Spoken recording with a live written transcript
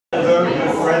very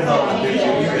good friend of the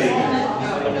picture you made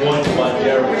of going to my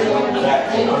dairy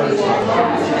back to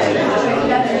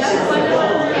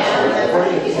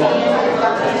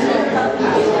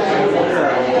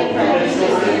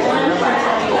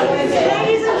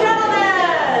Ladies and gentlemen,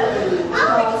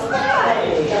 hi,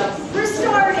 we're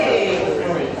starting.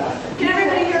 Can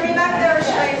everybody hear me back there, or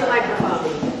should I use the microphone?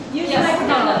 Use the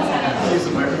microphone. Use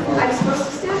the microphone. I'm supposed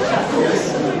to stand up? Yes.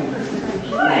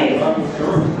 Hi.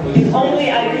 If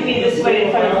only I could be this way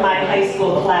in front of my high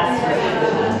school classroom.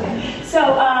 So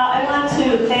I want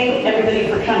to thank everybody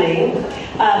for coming.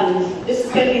 This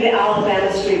is going to be the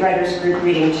Alabama Street Writers Group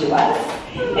reading to us.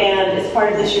 And it's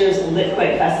part of this year's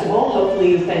Litcrawl Festival.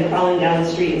 Hopefully you've been crawling down the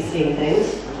street and seeing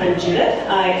things. I'm Judith.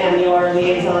 I am your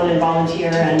liaison and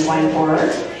volunteer and wine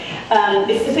pourer.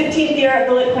 It's the 15th year of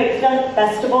the Litcrawl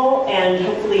Festival, and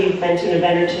hopefully you've been to an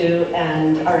event or two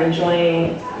and are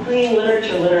enjoying bringing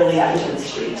literature literally out into the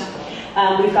street.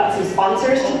 We've got some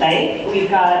sponsors to thank. We've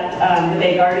got the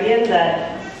Bay Guardian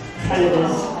that kind of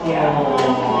is,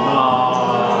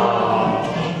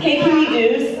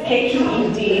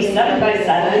 KQED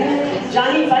 7x7,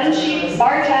 Johnny Bunsheep,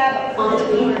 Bar Tab,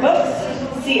 Aunt Books,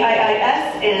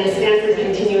 CIIS, and Stanford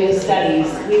Continuing Studies.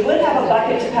 We would have a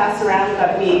bucket to pass around,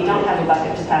 but we don't have a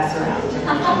bucket to pass around.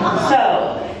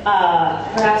 So,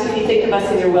 perhaps if you think of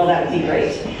us in your will, that would be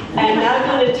great. And now I'm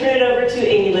going to turn it over to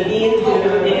Amy Levine, who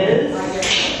is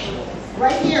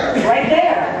right here. Right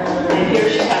there. And here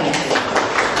she comes.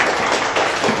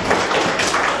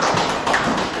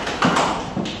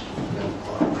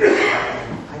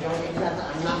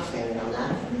 I'm not standing on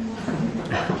that.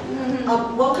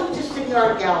 Welcome to City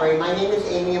Art Gallery. My name is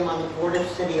Amy. I'm on the board of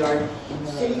City Art.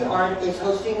 City Art is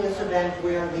hosting this event.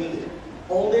 We are the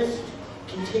oldest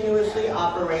continuously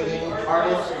operating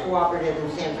artists cooperative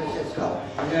in San Francisco.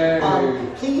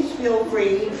 Please feel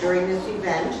free during this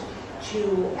event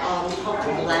to talk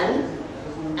to Glenn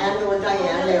and or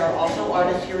Diane. They are also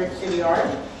artists here at City Art.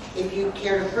 If you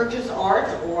care to purchase art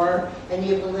or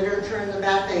any of the literature in the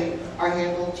back, they are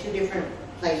handled two different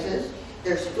places.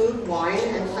 There's food, wine,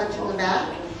 and such in the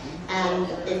back. And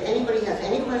if anybody has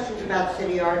any questions about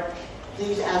City Art,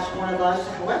 please ask one of us.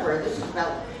 However, this is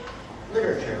about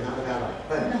literature, not about art,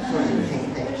 but sort of the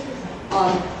same thing.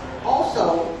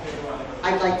 Also,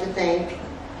 I'd like to thank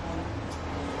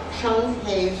Chung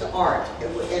Hae's art.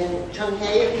 And Chung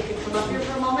Hae, if you could come up here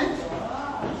for a moment.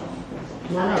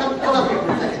 Come up here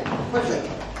for a second, quickly.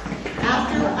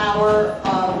 After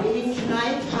our reading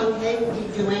tonight, Chung Hae will be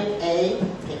doing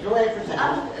take it away for a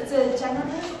second. It's a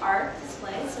generative art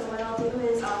display, so what I'll do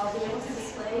is I'll be able to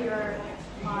display your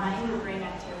line, your brain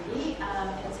activity.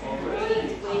 It's going to create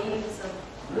waves of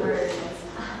words.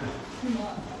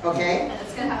 Okay. And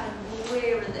it's going to happen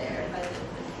way over there.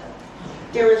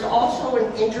 There is also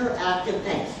an interactive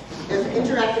thing. There's an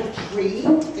interactive tree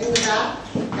in the back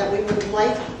that we would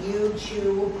like you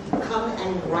to come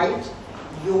and write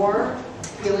your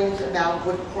feelings about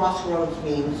what Crossroads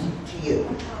means to you.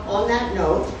 On that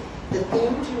note, the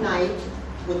theme tonight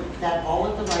that all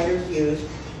of the writers used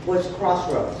was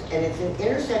Crossroads, and it's an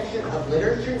intersection of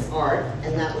literature and art,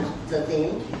 and that was the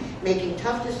theme, making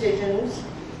tough decisions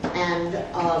and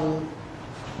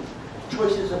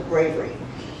choices of bravery.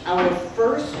 Our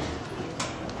first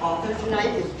author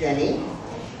tonight is Jenny.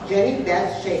 Jenny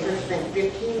Beth Schaffer spent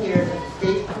 15 years as a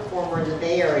stage performer in the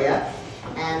Bay Area,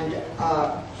 and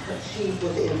she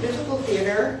was in physical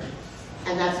theater,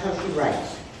 and that's how she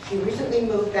writes. She recently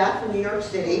moved back from New York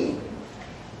City,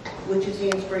 which is the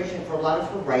inspiration for a lot of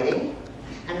her writing,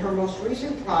 and her most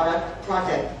recent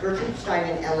project, Gertrude Stein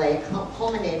in LA,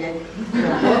 culminated in a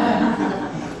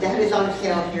book that is on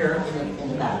sale here in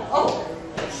the back. Oh,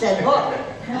 said book.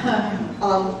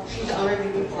 She's honored to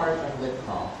be part of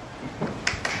Litcrawl.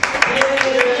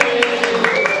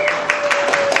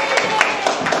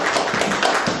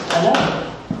 Hello.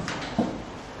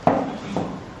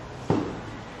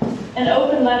 An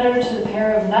open letter to the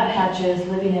pair of nuthatches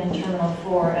living in Terminal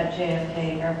 4 at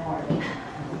JFK Airport.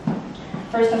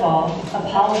 First of all,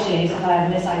 apologies if I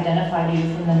have misidentified you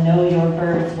from the Know Your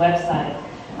Birds website.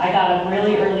 I got up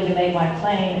really early to make my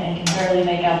plane and can barely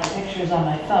make out the pictures on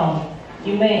my phone.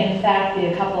 You may in fact be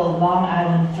a couple of Long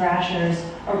Island thrashers,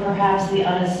 or perhaps the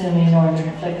unassuming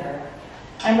northern flicker.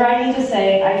 I'm writing to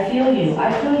say, I feel you,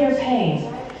 I feel your pain.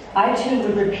 I too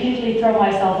would repeatedly throw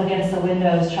myself against the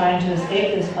windows trying to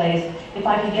escape this place if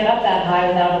I could get up that high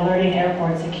without alerting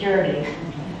airport security.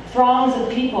 Throngs of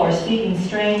people are speaking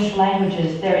strange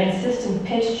languages. Their insistent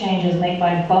pitch changes make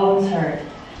my bones hurt.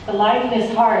 The lighting is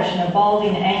harsh and a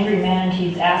balding, angry man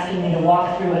keeps asking me to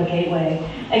walk through a gateway.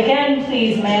 Again,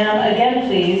 please, ma'am, again,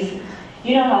 please.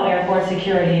 You know how airport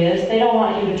security is. They don't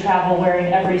want you to travel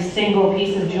wearing every single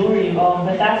piece of jewelry you own,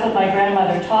 but that's what my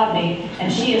grandmother taught me,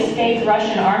 and she escaped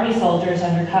Russian army soldiers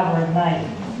under cover of night.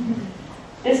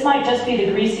 This might just be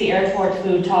the greasy airport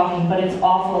food talking, but it's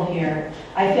awful here.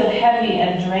 I feel heavy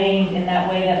and drained in that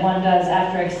way that one does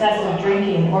after excessive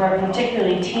drinking or a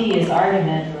particularly tedious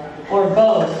argument, or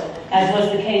both, as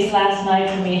was the case last night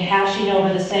for me, hashing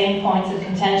over the same points of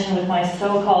contention with my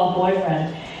so-called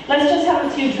boyfriend. Let's just have a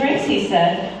few drinks, he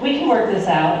said. We can work this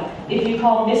out. If you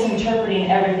call misinterpreting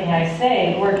everything I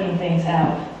say, working things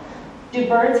out. Do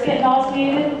birds get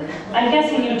nauseated? I'm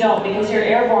guessing you don't because you're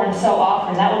airborne so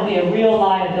often. That would be a real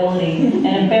liability, an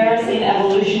embarrassing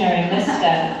evolutionary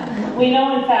misstep. We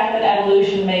know, in fact, that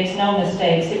evolution makes no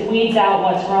mistakes. It weeds out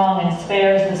what's wrong and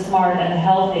spares the smart and the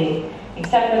healthy.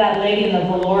 Except for that lady in the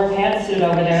velour pantsuit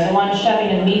over there, the one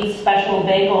shoving a meat special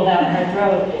bagel down her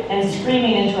throat and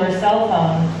screaming into her cell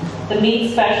phone. The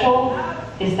meat special?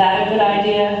 Is that a good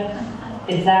idea?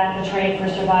 Is that the trade for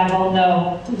survival?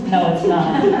 No, it's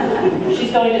not.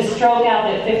 She's going to stroke out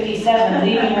at 57,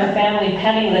 leaving her family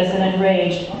penniless and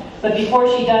enraged. But before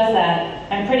she does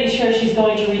that, I'm pretty sure she's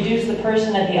going to reduce the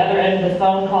person at the other end of the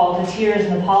phone call to tears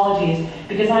and apologies,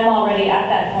 because I'm already at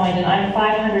that point and I'm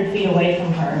 500 feet away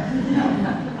from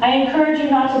her. I encourage you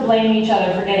not to blame each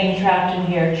other for getting trapped in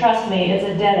here. Trust me, it's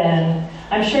a dead end.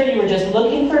 I'm sure you were just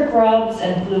looking for grubs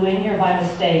and flew in here by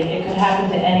mistake. It could happen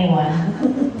to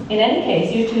anyone. In any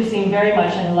case, you two seem very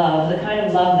much in love, the kind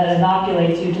of love that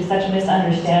inoculates you to such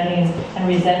misunderstandings and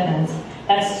resentments.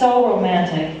 That's so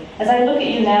romantic. As I look at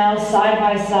you now, side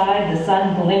by side, the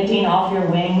sun glinting off your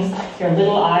wings, your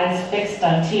little eyes fixed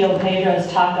on Tio Pedro's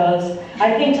tacos,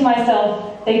 I think to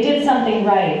myself, they did something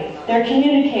right. They're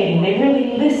communicating. They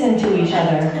really listen to each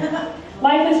other.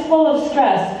 Life is full of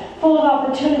stress, full of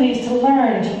opportunities to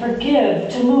learn, to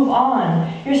forgive, to move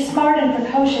on. You're smart and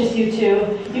precocious, you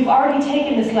two. You've already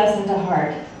taken this lesson to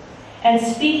heart. And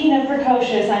speaking of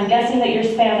precocious, I'm guessing that your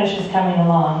Spanish is coming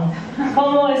along.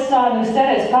 ¿Cómo están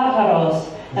ustedes, pájaros?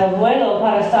 El vuelo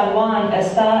para San Juan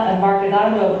está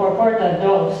embarcado por puerta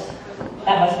dos.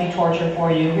 That must be torture for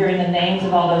you, hearing the names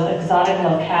of all those exotic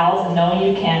locales and knowing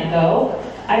you can't go.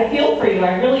 I feel for you,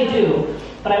 I really do.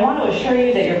 But I want to assure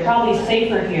you that you're probably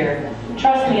safer here.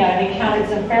 Trust me, I've encountered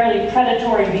some fairly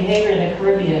predatory behavior in the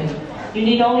Caribbean. You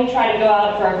need only try to go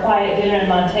out for a quiet dinner in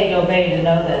Montego Bay to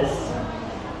know this.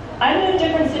 I'm in a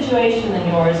different situation than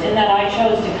yours in that I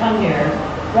chose to come here,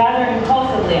 rather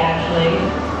impulsively actually.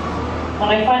 When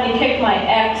I finally kicked my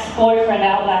ex-boyfriend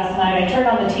out last night, I turned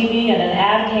on the TV and an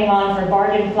ad came on for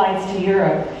bargain flights to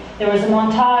Europe. There was a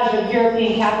montage of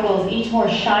European capitals, each more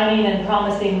shining and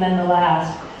promising than the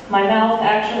last. My mouth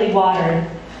actually watered.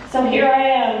 So here I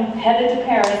am, headed to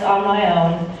Paris on my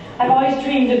own. I've always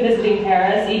dreamed of visiting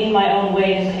Paris, eating my own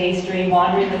weight in pastry,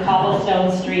 wandering the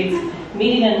cobblestone streets,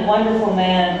 meeting a wonderful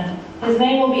man. His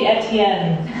name will be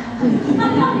Etienne.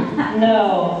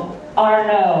 No.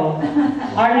 Arnaud.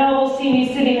 Arnaud will see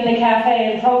me sitting in the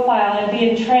cafe in profile and be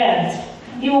entranced.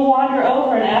 He will wander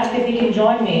over and ask if he can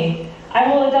join me.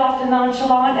 I will adopt a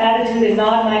nonchalant attitude and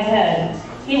nod my head.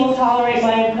 He will tolerate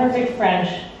my imperfect French.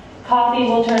 Coffee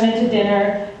will turn into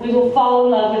dinner. We will fall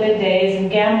in love within days and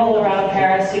gambol around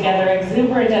Paris together,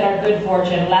 exuberant at our good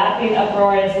fortune, laughing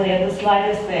uproariously at the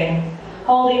slightest thing,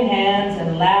 holding hands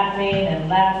and laughing and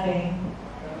laughing.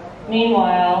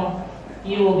 Meanwhile,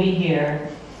 you will be here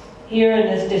in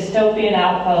this dystopian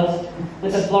outpost,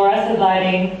 with the fluorescent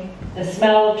lighting, the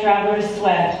smell of traveler's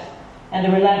sweat, and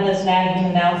the relentless nagging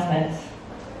announcements.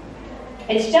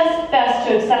 It's just best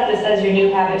to accept this as your new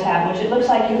habitat, which it looks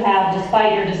like you have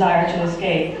despite your desire to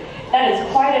escape. That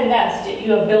is quite a nest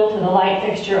you have built with a light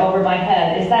fixture over my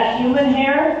head. Is that human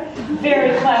hair?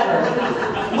 Very clever.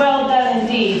 Well done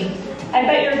indeed. I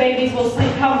bet your babies will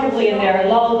sleep comfortably in there,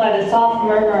 lulled by the soft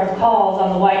murmur of calls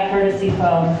on the white courtesy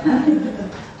phone.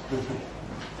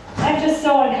 I'm just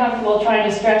so uncomfortable trying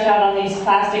to stretch out on these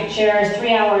plastic chairs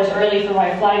 3 hours early for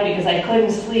my flight because I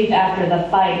couldn't sleep after the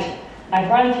fight. I've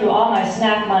run through all my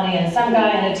snack money and some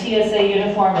guy in a TSA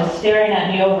uniform is staring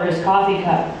at me over his coffee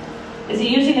cup. Is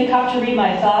he using the cup to read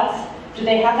my thoughts? Do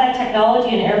they have that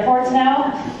technology in airports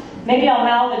now? Maybe I'll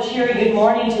mouth a cheery good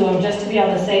morning to him just to be on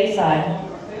the safe side.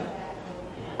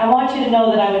 I want you to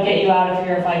know that I would get you out of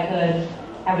here if I could.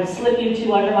 I would slip you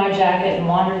two under my jacket and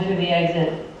wander through the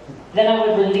exit. Then I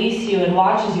would release you and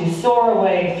watch as you soar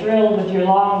away, thrilled with your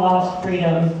long-lost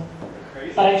freedom.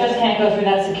 But I just can't go through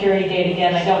that security gate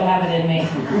again. I don't have it in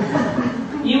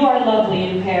me. You are lovely,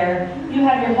 you pair. You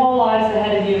have your whole lives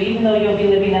ahead of you, even though you'll be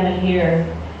living them in here.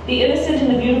 The innocent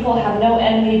and the beautiful have no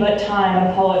enemy but time,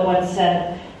 a poet once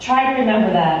said. Try to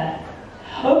remember that.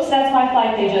 Oops, that's my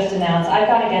flight they just announced. I've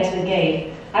got to get to the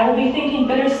gate. I will be thinking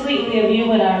bittersweetly of you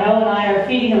when Arnaud and I are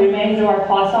feeding the remains of our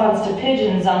croissants to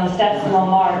pigeons on the steps of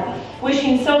Montmartre,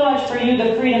 wishing so much for you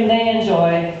the freedom they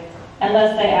enjoy,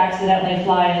 unless they accidentally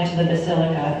fly into the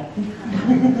basilica.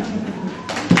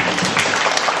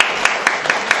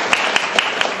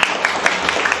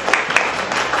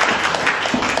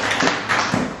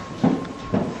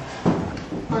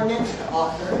 Our next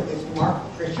author is Mark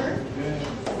Pritchard.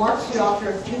 Mark's the author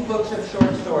of 2 books of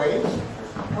short stories.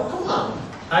 Oh, come on.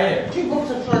 Hi there. 2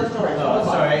 books of short stories. Oh,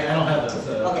 sorry, I don't have those.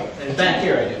 Okay. And back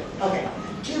here I do. Okay.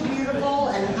 Too Beautiful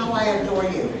and How I Adore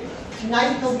You.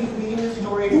 Tonight he'll be reading the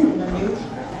story from the new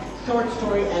short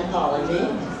story anthology.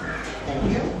 Thank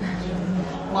you.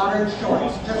 Modern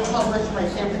Shorts, just published by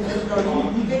San Francisco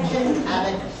Fiction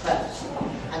Addict Press.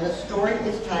 And the story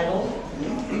is titled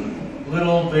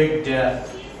Little Big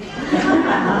Death.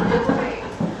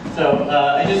 So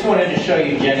I just wanted to show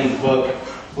you Jenny's book,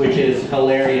 which is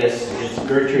hilarious. It's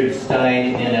Gertrude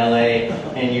Stein in LA,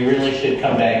 and you really should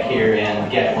come back here and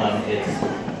get one. It's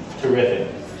terrific.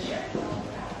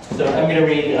 So I'm going to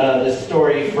read this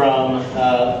story from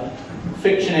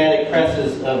Fiction Addict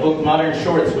Press's book, Modern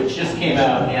Shorts, which just came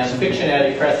out. And Fiction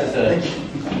Addict Press is a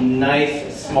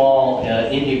nice, small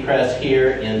indie press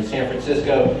here in San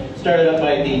Francisco, started up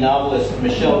by the novelist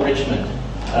Michelle Richmond,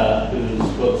 whose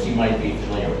books you might be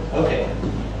familiar with. Okay,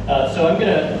 so I'm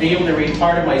going to be able to read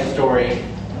part of my story,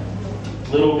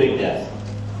 Little Big Death.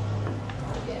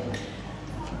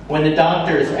 When the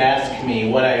doctors ask me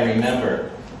what I remember,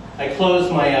 I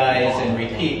close my eyes and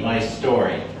repeat my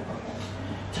story.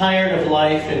 Tired of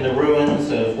life in the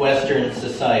ruins of Western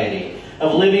society,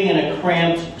 of living in a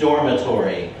cramped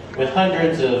dormitory with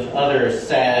hundreds of other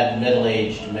sad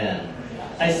middle-aged men,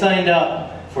 I signed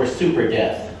up for super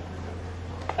death.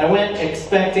 I went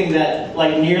expecting that,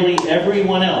 like nearly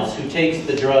everyone else who takes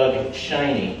the drug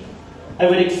Shiny, I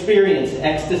would experience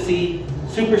ecstasy,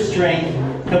 super strength,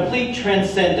 complete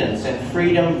transcendence and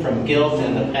freedom from guilt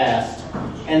in the past,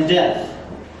 and death,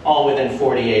 all within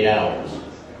 48 hours.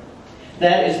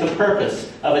 That is the purpose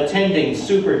of attending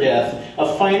super death,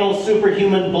 a final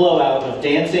superhuman blowout of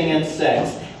dancing and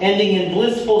sex, ending in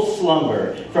blissful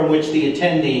slumber from which the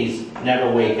attendees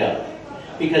never wake up.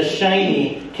 Because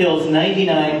Shiny kills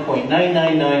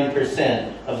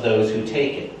 99.999% of those who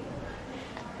take it.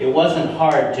 It wasn't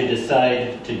hard to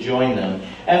decide to join them.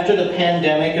 After the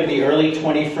pandemic of the early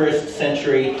 21st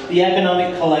century, the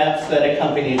economic collapse that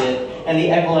accompanied it, and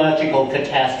the ecological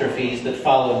catastrophes that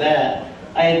followed that,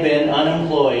 I had been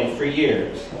unemployed for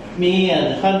years. Me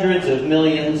and hundreds of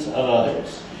millions of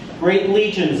others. Great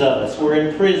legions of us were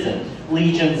in prison.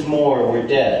 Legions more were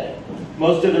dead.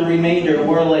 Most of the remainder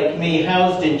were, like me,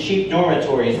 housed in cheap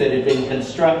dormitories that had been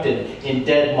constructed in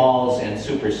dead malls and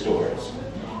superstores.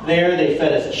 There, they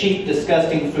fed us cheap,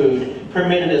 disgusting food,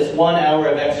 permitted us 1 hour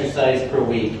of exercise per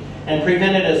week, and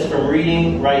prevented us from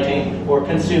reading, writing, or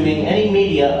consuming any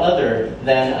media other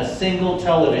than a single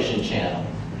television channel.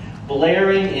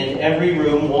 Blaring in every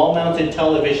room, wall-mounted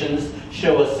televisions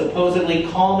show a supposedly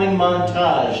calming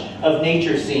montage of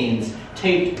nature scenes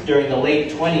taped during the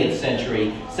late 20th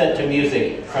century, set to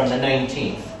music from the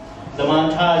 19th. The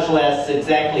montage lasts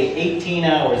exactly 18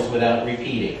 hours without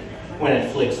repeating. When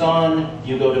it flicks on,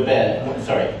 you go to bed.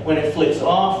 When it flicks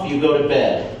off, you go to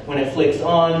bed. When it flicks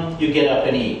on, you get up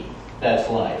and eat. That's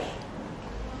life.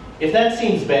 If that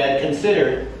seems bad,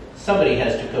 consider somebody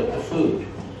has to cook the food.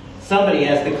 Somebody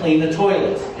has to clean the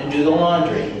toilets and do the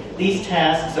laundry. These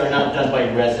tasks are not done by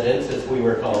residents, as we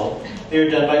were called. They're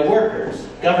done by workers,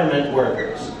 government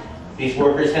workers. These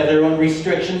workers have their own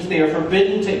restrictions. They are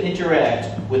forbidden to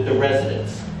interact with the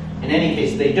residents. In any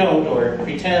case, they don't, or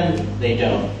pretend they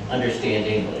don't, understand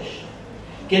English.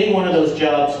 Getting one of those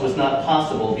jobs was not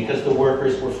possible because the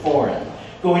workers were foreign.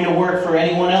 Going to work for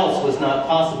anyone else was not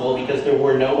possible because there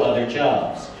were no other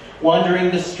jobs.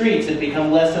 Wandering the streets had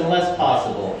become less and less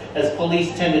possible as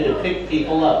police tended to pick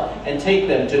people up and take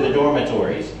them to the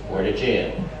dormitories or to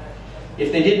jail.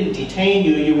 If they didn't detain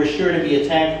you, you were sure to be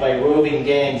attacked by roving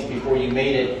gangs before you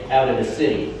made it out of the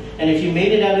city. And if you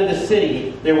made it out of the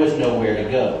city, there was nowhere to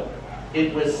go.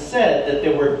 It was said that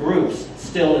there were groups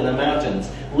still in the mountains,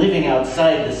 living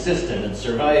outside the system and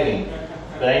surviving.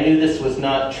 But I knew this was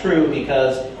not true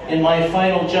because in my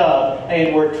final job, I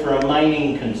had worked for a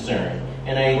mining concern,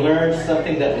 and I learned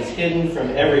something that was hidden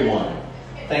from everyone.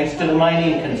 Thanks to the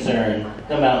mining concern,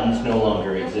 the mountains no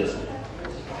longer existed.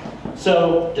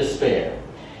 So, despair.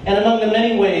 And among the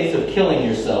many ways of killing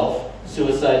yourself,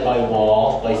 suicide by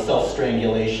wall, by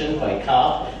self-strangulation, by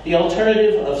cop, the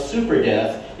alternative of super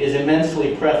death is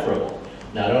immensely preferable.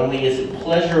 Not only is it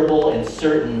pleasurable and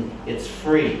certain, it's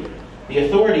free. The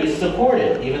authorities support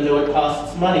it, even though it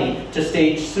costs money to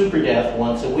stage super death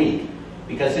once a week,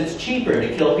 because it's cheaper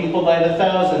to kill people by the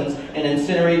thousands and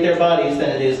incinerate their bodies than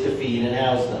it is to feed and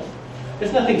house them.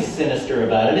 There's nothing sinister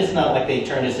about it. It's not like they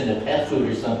turn us into pet food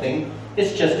or something.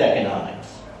 It's just economics.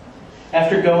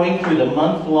 After going through the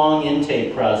month-long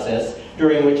intake process,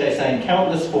 during which I signed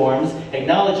countless forms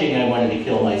acknowledging I wanted to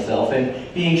kill myself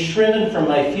and being shriven from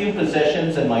my few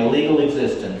possessions and my legal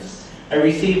existence, I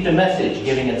received a message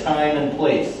giving a time and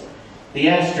place. The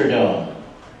Astrodome,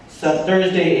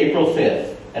 Thursday, April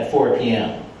 5th at 4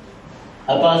 p.m.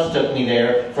 A bus took me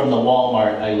there from the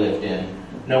Walmart I lived in.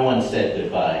 No one said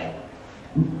goodbye.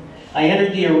 I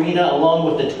entered the arena along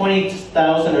with the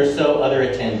 20,000 or so other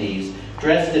attendees,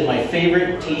 dressed in my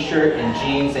favorite t-shirt and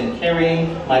jeans and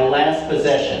carrying my last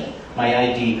possession,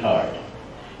 my ID card.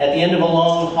 At the end of a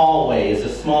long hallway is a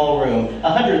small room,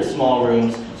 100 small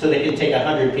rooms, so they can take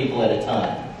 100 people at a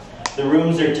time. The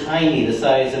rooms are tiny, the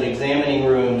size of examining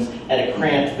rooms at a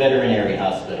cramped veterinary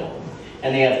hospital.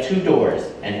 And they have 2 doors,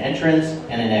 an entrance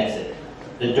and an exit,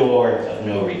 the door of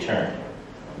no return.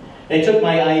 They took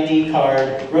my ID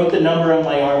card, wrote the number on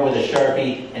my arm with a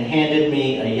Sharpie, and handed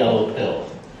me a yellow pill.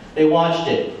 They watched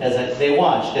as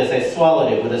I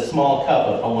swallowed it with a small cup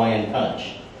of Hawaiian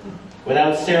punch.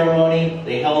 Without ceremony,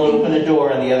 they held open a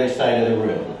door on the other side of the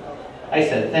room. I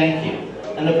said, "Thank you,"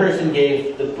 and the person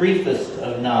gave the briefest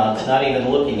of nods, not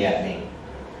even looking at me.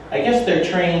 "I guess they're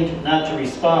trained not to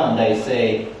respond," I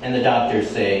say, and the doctors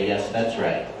say, "Yes, that's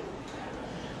right."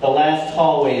 The last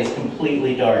hallway is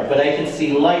completely dark, but I can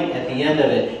see light at the end of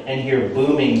it and hear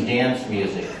booming dance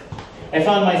music. I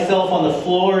found myself on the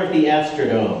floor of the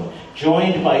Astrodome,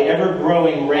 joined by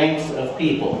ever-growing ranks of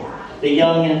people, the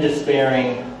young and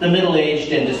despairing, the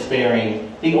middle-aged and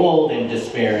despairing, the old and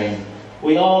despairing.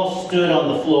 We all stood on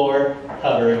the floor,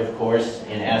 covered, of course,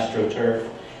 in AstroTurf,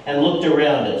 and looked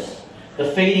around us. The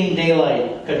fading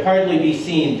daylight could hardly be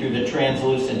seen through the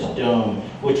translucent dome,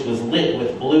 which was lit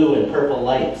with blue and purple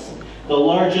lights. The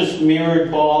largest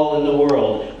mirrored ball in the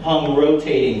world hung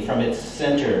rotating from its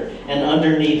center, and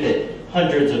underneath it,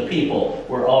 hundreds of people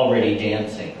were already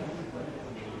dancing.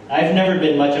 I've never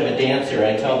been much of a dancer,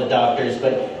 I tell the doctors,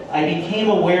 but I became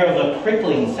aware of a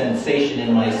prickling sensation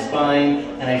in my spine,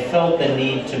 and I felt the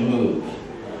need to move.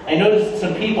 I noticed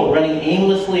some people running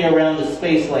aimlessly around the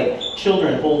space like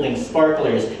children holding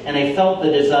sparklers, and I felt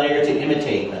the desire to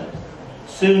imitate them.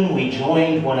 Soon we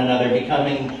joined one another,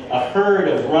 becoming a herd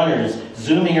of runners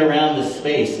zooming around the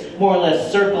space, more or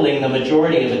less circling the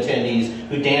majority of attendees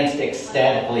who danced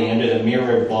ecstatically under the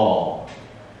mirrored ball.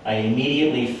 I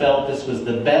immediately felt this was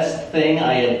the best thing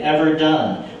I had ever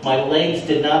done. My legs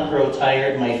did not grow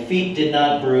tired, my feet did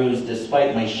not bruise,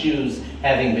 despite my shoes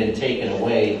having been taken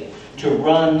away. To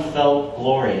run felt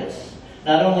glorious.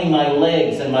 Not only my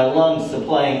legs and my lungs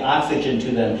supplying oxygen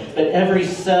to them, but every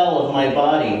cell of my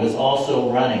body was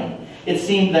also running. It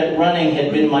seemed that running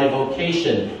had been my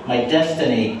vocation, my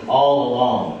destiny all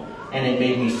along, and it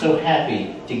made me so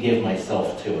happy to give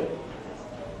myself to it.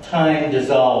 Time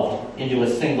dissolved into a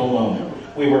single moment.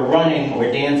 We were running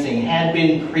or dancing, had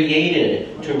been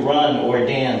created to run or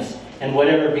dance, and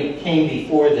whatever came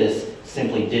before this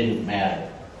simply didn't matter.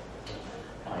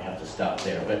 I have to stop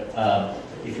there, but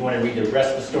if you want to read the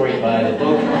rest of the story, buy the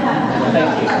book.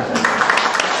 Thank you.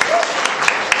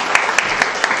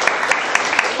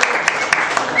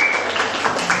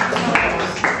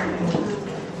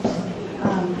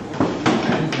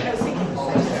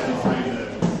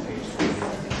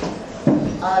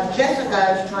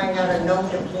 Jessica is trying out a nom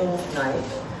de plume tonight.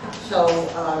 So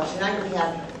tonight we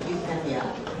have Euphemia.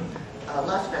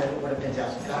 Last night it would have been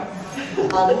Jessica.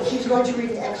 She's going to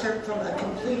read an excerpt from a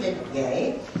completed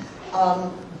Yay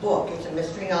book. It's a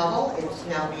mystery novel. It's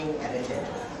now being edited.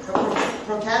 Her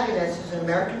protagonist is an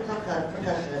American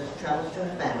percussionist who travels to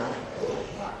Havana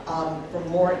for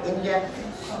more in-depth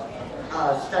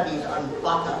studies on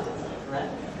bata,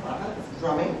 correct? Bata?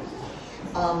 Drumming.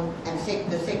 And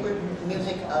the sacred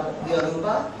music of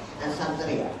Yoruba and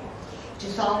Santeria. To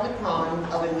solve the crime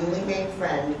of a newly made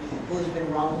friend who has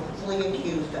been wrongfully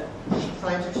accused, she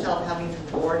finds herself having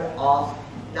to ward off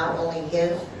not only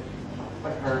his,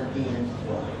 but her demons as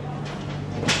well.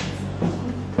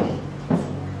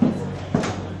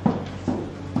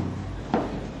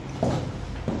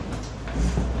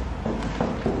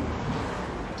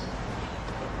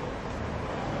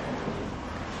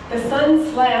 The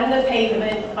sun slammed the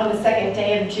pavement on the second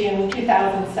day of June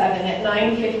 2007 at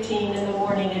 9:15 in the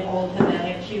morning in Old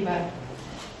Havana, Cuba.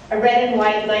 A red and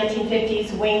white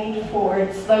 1950s winged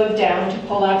Ford slowed down to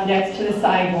pull up next to the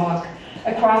sidewalk,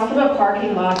 across from a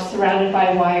parking lot surrounded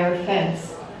by wire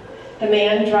fence. The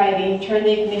man driving turned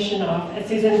the ignition off as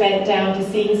Susan bent down to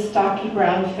see his stocky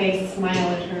brown face smile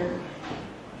at her.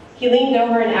 He leaned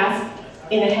over and asked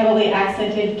in a heavily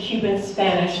accented Cuban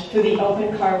Spanish through the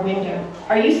open car window,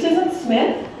 "Are you Susan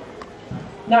Smith?"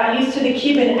 Not used to the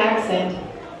Cuban accent,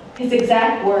 his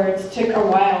exact words took a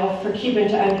while for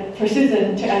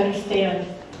Susan to understand.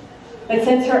 But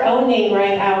since her own name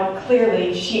rang out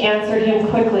clearly, she answered him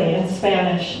quickly in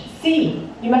Spanish. "Sí,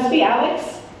 you must be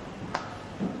Alex?"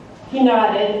 He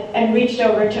nodded and reached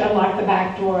over to unlock the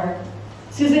back door.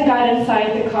 Susan got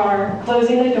inside the car,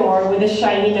 closing the door with a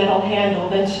shiny metal handle,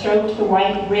 then stroked the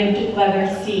white ribbed leather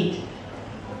seat.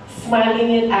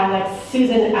 Smiling at Alex,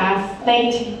 Susan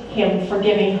thanked him for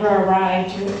giving her a ride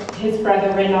to his brother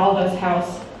Rinaldo's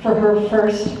house for her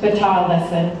first guitar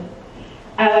lesson.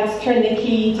 Alex turned the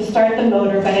key to start the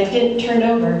motor, but it didn't turn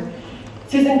over.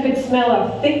 Susan could smell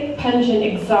a thick, pungent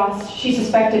exhaust she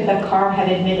suspected the car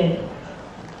had emitted.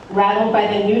 Rattled by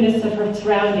the newness of her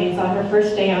surroundings on her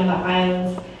first day on the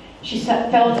islands, she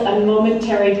felt a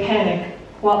momentary panic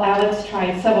while Alex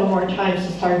tried several more times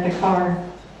to start the car.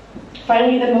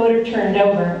 Finally, the motor turned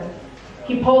over.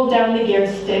 He pulled down the gear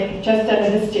stick just under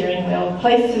the steering wheel,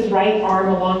 placed his right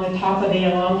arm along the top of the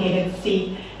elongated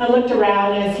seat, and looked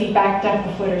around as he backed up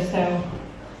a foot or so.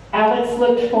 Alex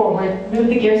looked forward, moved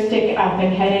the gear stick up,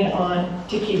 and headed on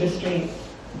to Cuba Street.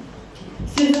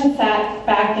 Susan sat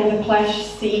back in the plush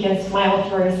seat and smiled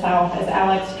to herself as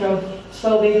Alex drove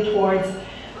slowly towards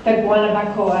the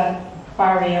Guanabacoa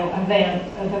barrio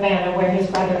of Havana, where his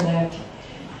brother lived.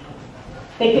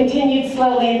 They continued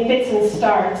slowly in fits and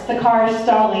starts, the car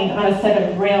stalling on a set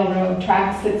of railroad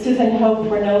tracks that Susan hoped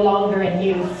were no longer in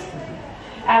use.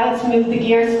 Alex moved the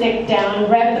gear stick down,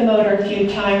 revved the motor a few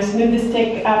times, moved the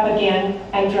stick up again,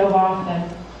 and drove off them.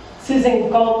 Susan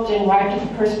gulped and wiped the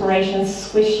perspiration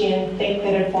squishy and thick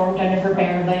that had formed under her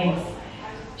bare legs.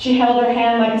 She held her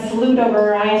hand like a salute over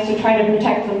her eyes to try to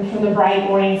protect them from the bright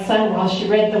morning sun while she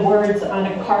read the words on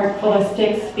a cart full of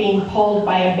sticks being pulled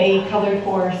by a bay-colored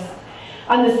horse.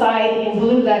 On the side, in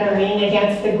blue lettering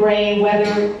against the gray,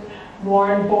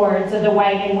 weather-worn boards of the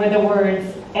wagon were the words,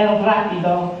 El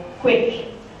Rápido, quick.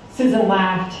 Susan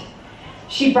laughed.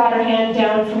 She brought her hand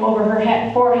down from over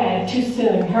her forehead too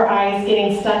soon, her eyes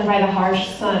getting stunned by the harsh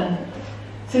sun.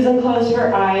 Susan closed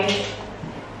her eyes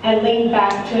and leaned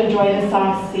back to enjoy the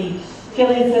soft seat,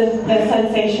 feeling the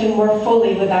sensation more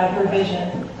fully without her vision.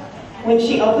 When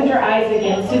she opened her eyes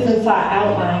again, Susan saw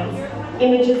outlines,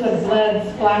 images of blood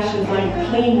splashes on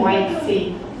clean white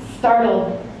sea.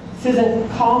 Startled, Susan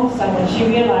calmed someone. She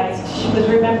realized she was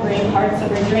remembering parts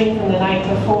of her dream from the night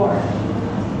before.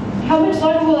 "How much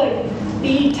longer will it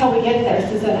be till we get there?"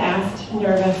 Susan asked,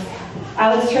 nervous.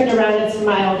 Alex turned around and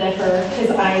smiled at her,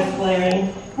 his eyes glaring.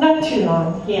 "Not too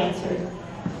long," he answered.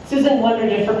 Susan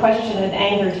wondered if her question had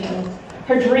angered him.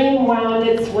 Her dream wound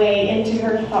its way into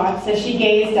her thoughts as she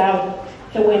gazed out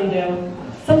the window.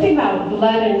 Something about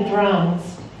blood and drums.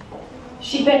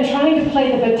 She'd been trying to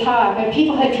play the guitar, but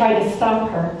people had tried to stop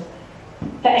her.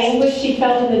 The anguish she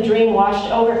felt in the dream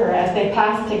washed over her as they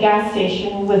passed a gas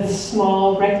station with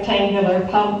small rectangular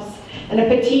pumps and a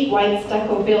petite white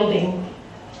stucco building.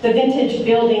 The vintage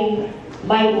building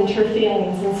lightened her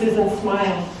feelings, and Susan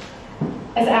smiled.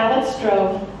 As Alex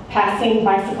drove, passing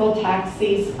bicycle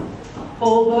taxis,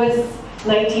 bulbous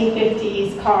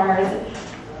 1950s cars,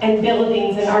 and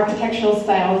buildings and architectural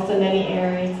styles in many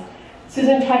areas,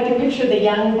 Susan tried to picture the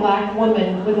young black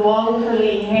woman with long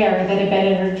curly hair that had been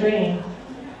in her dream.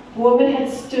 The woman had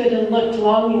stood and looked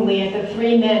longingly at the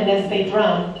three men as they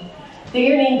drummed. The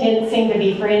yearning didn't seem to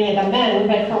be for any of the men,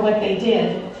 but for what they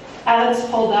did. Alex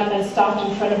pulled up and stopped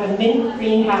in front of a mint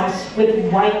green house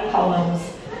with white columns.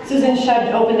 Susan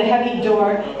shoved open the heavy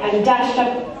door and dashed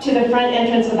up to the front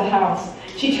entrance of the house.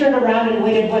 She turned around and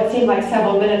waited what seemed like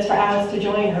several minutes for Alex to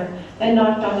join her, then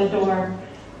knocked on the door.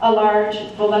 A large,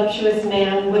 voluptuous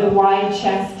man with a wide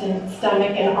chest and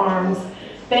stomach and arms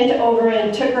bent over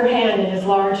and took her hand in his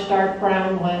large, dark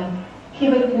brown one. He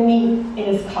looked neat in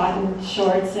his cotton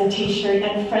shorts and t-shirt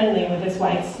and friendly with his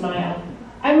white smile.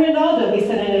 "I'm Rinaldo," he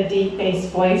said in a deep bass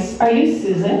voice. "Are you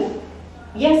Susan?"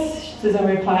 "Yes," Susan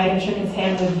replied and shook his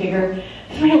hand with vigor.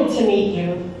 "Thrilled to meet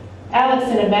you." Alex,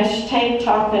 in a mesh tank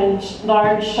top and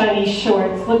large, shiny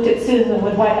shorts, looked at Susan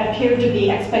with what appeared to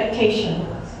be expectation.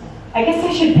 "I guess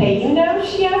I should pay you now?"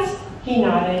 she asked. He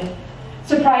nodded.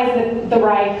 Surprised that the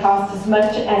ride cost as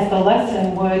much as the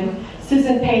lesson would,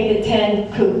 Susan paid the 10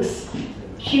 kooks,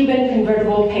 Cuban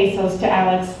convertible pesos, to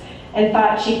Alex and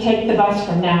thought she'd take the bus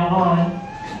from now on.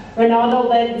 Rinaldo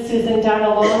led Susan down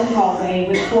a long hallway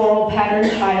with floral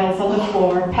patterned tiles on the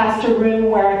floor, past a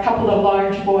room where a couple of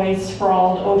large boys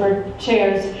sprawled over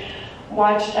chairs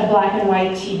watched a black and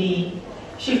white TV.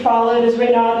 She followed as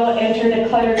Ronaldo entered a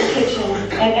cluttered kitchen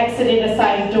and exited a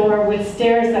side door with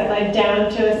stairs that led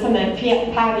down to a cement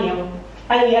patio.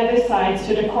 On the other side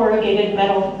stood a corrugated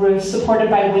metal roof supported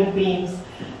by wood beams.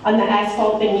 On the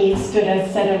asphalt beneath stood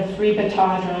a set of 3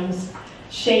 baton drums,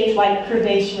 shaped like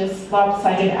curvaceous,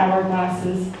 lopsided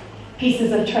hourglasses,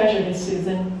 pieces of treasure to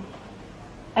Susan.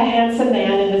 A handsome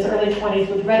man in his early 20s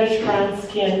with reddish-brown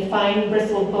skin, fine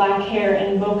bristled black hair,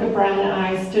 and mocha-brown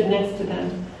eyes stood next to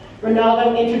them.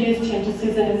 Ronaldo introduced him to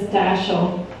Susan as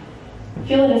Dashiell.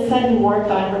 Feeling a sudden warmth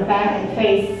on her back and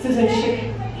face, Susan shook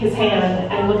his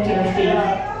hand and looked at her feet.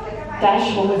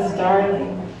 Dashiell was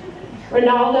darling.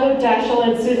 Ronaldo, Dashiell,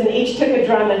 and Susan each took a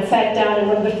drum and sat down in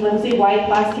one of the flimsy white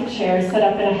plastic chairs set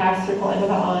up in a half circle under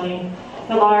the awning.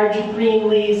 The large green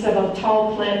leaves of a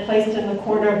tall plant placed in the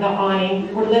corner of the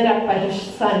awning were lit up by the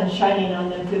sun shining on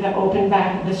them through the open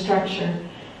back of the structure.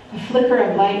 A flicker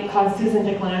of light caused Susan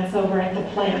to glance over at the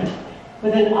plant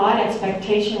with an odd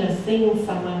expectation of seeing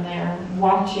someone there,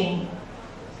 watching.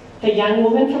 The young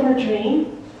woman from her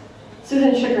dream?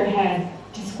 Susan shook her head,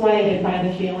 disquieted by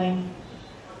the feeling.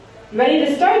 "Ready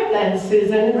to start then,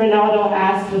 Susan?" Ronaldo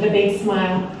asked with a big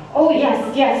smile. "Oh,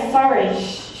 yes, sorry,"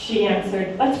 she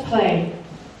answered. "Let's play."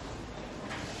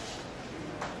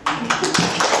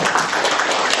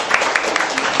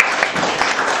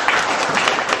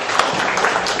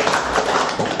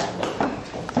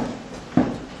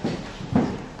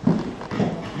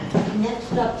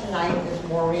 Next up tonight is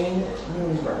Maureen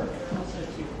Noonburg.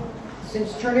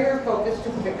 Since turning her focus to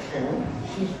fiction,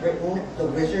 she's written The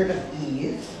Wizard of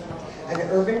Ease, an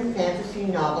urban fantasy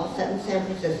novel set in San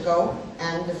Francisco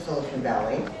and the Silicon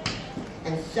Valley,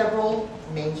 and several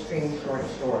mainstream short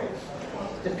stories.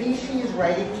 The piece she is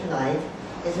writing tonight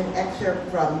is an excerpt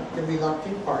from The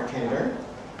Reluctant Bartender.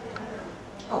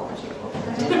 Oh,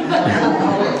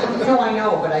 no, I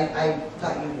know, but I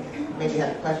thought you maybe had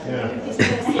a question.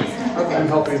 Yeah. Okay. I'm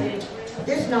helping.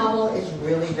 This novel is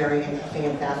really very interesting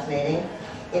and fascinating.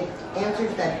 It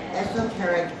answers that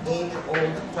esoteric,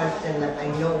 age-old question that I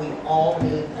know we all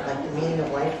need, like the meaning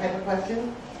of life type of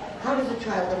question. How does a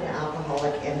child of an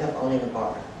alcoholic end up owning a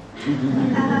bar?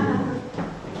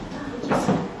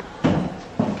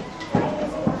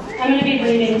 I'm going to be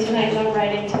reading tonight, not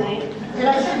writing tonight. Did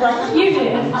I say right? You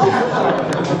did.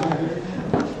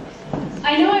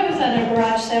 I know I was at a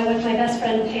garage sale with my best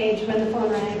friend Paige when the phone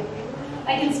rang.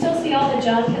 I can still see all the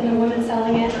junk and the woman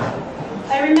selling it.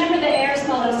 I remember the air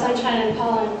smell of sunshine and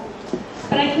pollen.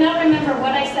 But I cannot remember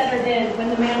what I said or did when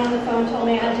the man on the phone told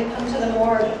me I had to come to the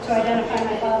morgue to identify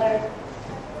my father.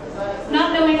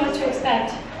 Not knowing what to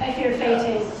expect, I feared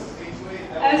fainting.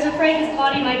 I was afraid his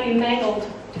body might be mangled,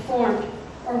 deformed,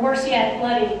 or worse yet,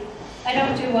 bloody. I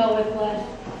don't do well with blood.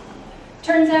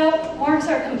 Turns out, morgues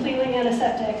are completely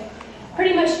antiseptic,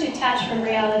 pretty much detached from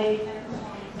reality.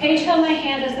 Paige held my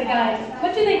hand as the guide.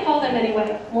 What do they call them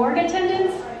anyway? Morgue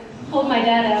attendants? Pulled my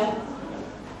dad out.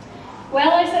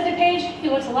 Well, I said to Paige, he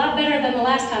looks a lot better than the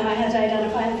last time I had to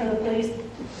identify him for the police.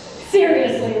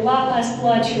 Seriously, a lot less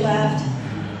blood, she laughed.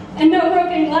 And no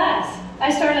broken glass. I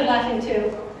started laughing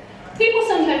too. People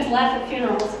sometimes laugh at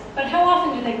funerals, but how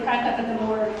often do they crack up at the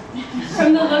morgue?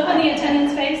 From the look on the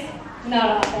attendant's face,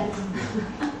 not often.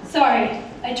 Sorry,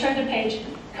 I turned to Paige.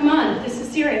 Come on, this is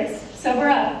serious. Sober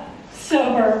up.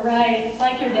 Sober, right,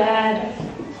 like your dad.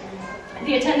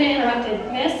 The attendant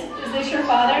interrupted. Miss, is this your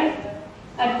father?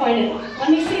 I pointed. Let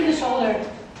me see the shoulder.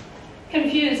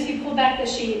 Confused, he pulled back the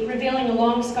sheet, revealing a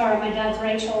long scar on my dad's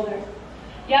right shoulder.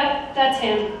 Yep, that's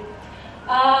him.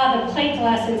 Ah, the plate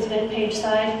glass incident, Paige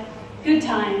sighed. Good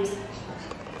times.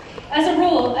 As a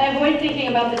rule, I avoid thinking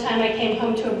about the time I came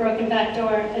home to a broken back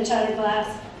door and shattered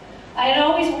glass. I had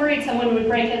always worried someone would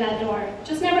break in that door,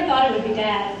 just never thought it would be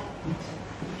Dad.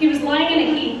 He was lying in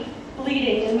a heap,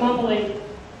 bleeding and mumbling.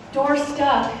 Door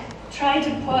stuck, tried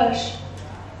to push.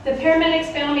 The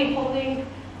paramedics found me holding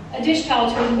a dish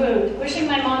towel to his wound, wishing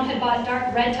my mom had bought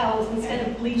dark red towels instead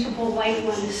of bleachable white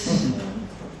ones.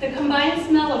 The combined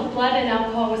smell of blood and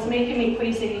alcohol was making me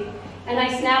queasy, and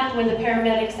I snapped when the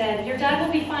paramedic said, "Your dad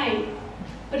will be fine,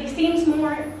 but he seems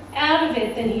more out of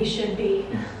it than he should be."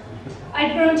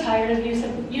 I'd grown tired of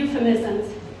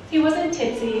euphemisms. He wasn't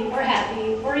tipsy or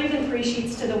happy or even 3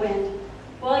 sheets to the wind.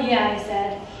 Well, yeah, I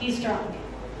said, he's drunk.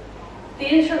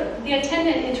 The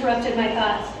attendant interrupted my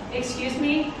thoughts. Excuse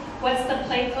me, what's the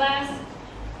plate glass?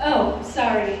 Oh,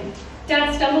 sorry.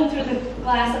 Dad stumbled through the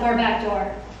glass of our back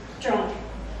door. Drunk.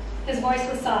 His voice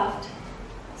was soft.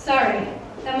 Sorry,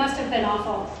 that must have been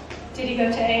awful. Did he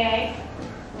go to AA?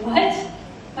 What?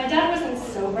 My dad wasn't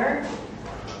sober.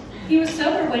 He was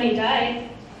sober when he died.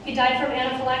 He died from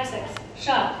anaphylaxis,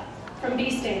 shock, from bee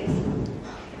stings.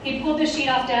 He pulled the sheet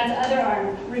off Dad's other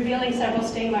arm, revealing several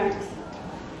sting marks.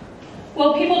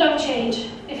 Well, people don't change.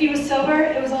 If he was sober,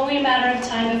 it was only a matter of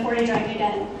time before he drank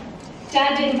again.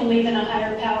 Dad didn't believe in a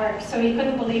higher power, so he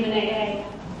couldn't believe in AA.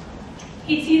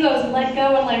 He'd see those let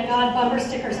go and let God bumper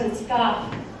stickers and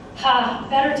scoff. Ha,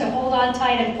 better to hold on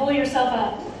tight and pull yourself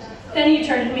up. Then he'd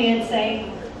turn to me and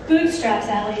say, bootstraps,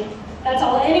 Allie. That's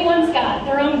all anyone's got,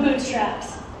 their own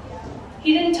bootstraps.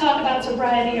 He didn't talk about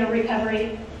sobriety or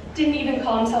recovery, didn't even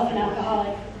call himself an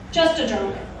alcoholic, just a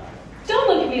drunk. Don't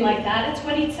look at me like that, it's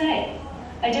what he'd say.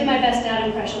 I did my best Dad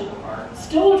impression.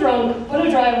 Still a drunk, but a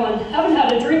dry one. Haven't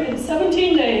had a drink in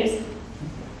 17 days.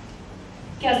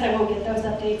 Guess I won't get those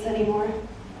updates anymore.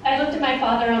 I looked at my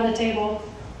father on the table,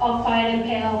 all quiet and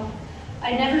pale.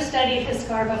 I never studied his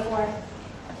scar before.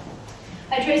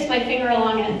 I traced my finger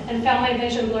along it and found my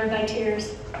vision blurred by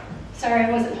tears. Sorry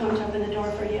I wasn't home to open the door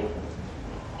for you.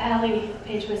 Allie,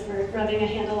 Paige whispered, rubbing a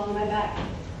hand along my back.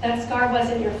 That scar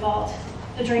wasn't your fault.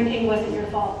 The drinking wasn't your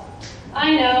fault.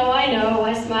 I know,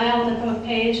 I smiled at both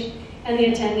Paige and the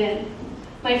attendant.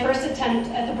 My first attempt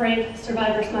at the brave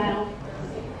survivor smile.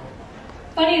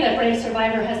 Funny that brave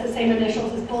survivor has the same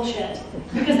initials as bullshit,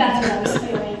 because that's what I was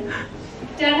feeling.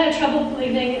 Dad had trouble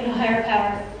believing in a higher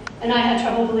power, and I had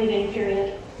trouble believing,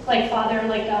 period. Like father,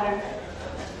 like daughter.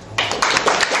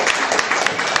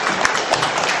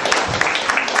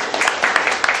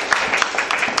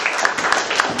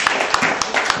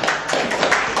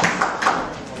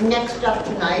 Next up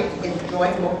tonight is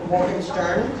Joy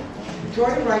Morgenstern.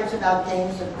 Joy writes about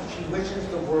things that she wishes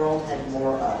the world had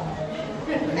more of.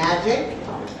 Magic,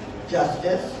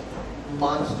 justice,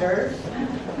 monsters,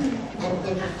 and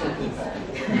interesting people.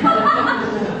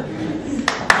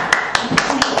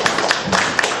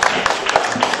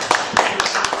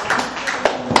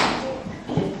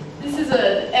 This is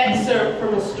an excerpt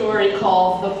from a story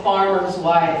called The Farmer's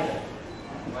Wife.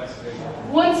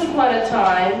 Once upon a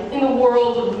time, in the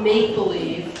world of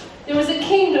make-believe, there was a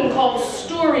kingdom called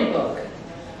Storybook.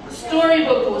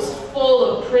 Storybook was full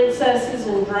of princesses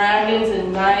and dragons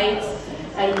and knights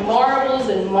and marvels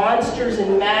and monsters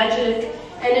and magic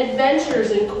and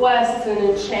adventures and quests and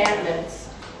enchantments.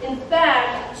 In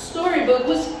fact, Storybook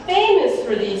was famous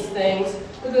for these things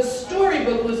because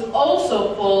Storybook was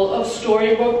also full of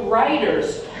storybook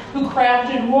writers who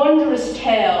crafted wondrous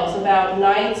tales about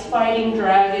knights fighting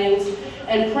dragons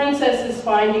and princesses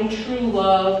finding true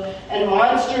love and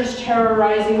monsters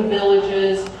terrorizing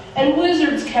villages and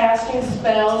wizards casting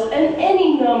spells, and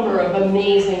any number of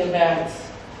amazing events.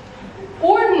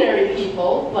 Ordinary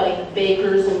people, like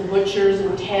bakers and butchers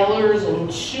and tailors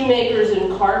and shoemakers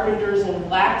and carpenters and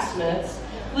blacksmiths,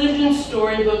 lived in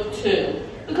Storybook too,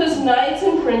 because knights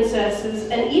and princesses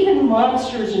and even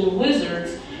monsters and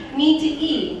wizards need to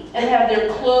eat and have their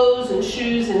clothes and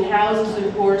shoes and houses and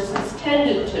horses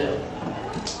tended to.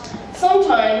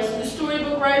 Sometimes the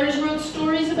storybook writers wrote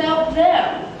stories about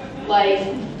them,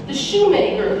 like the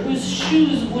shoemaker whose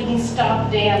shoes wouldn't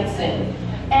stop dancing,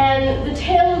 and the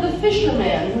tale of the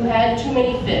fisherman who had too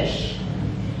many fish.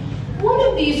 One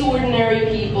of these ordinary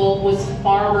people was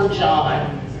Farmer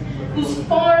John, whose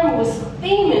farm was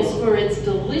famous for its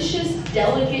delicious,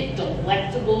 delicate,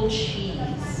 delectable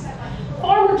cheese.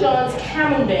 Farmer John's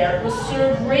camembert was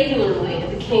served regularly at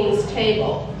the king's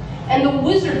table, and the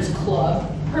Wizards Club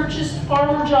purchased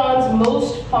Farmer John's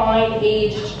most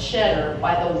fine-aged cheddar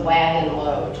by the wagon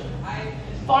load.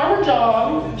 Farmer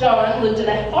John lived in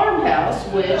a farmhouse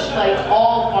which, like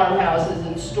all farmhouses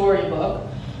in Storybook,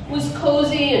 was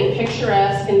cozy and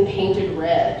picturesque and painted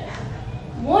red.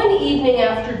 One evening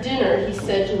after dinner, he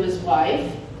said to his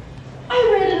wife,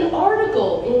 "I read an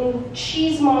article in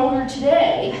Cheesemonger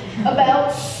today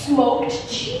about smoked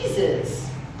cheeses.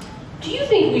 Do you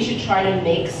think we should try to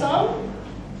make some?"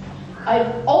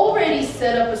 "I've already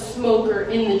set up a smoker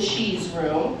in the cheese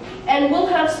room, and we'll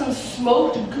have some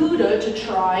smoked Gouda to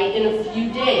try in a few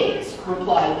days,"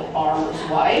 replied the farmer's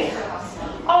wife.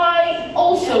 "I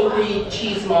also read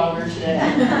Cheesemonger today."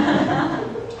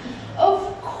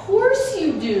 "Of course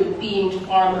you do," beamed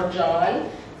Farmer John,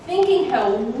 thinking how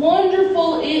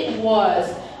wonderful it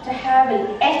was to have an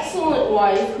excellent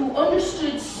wife who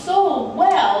understood so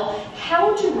well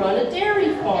how to run a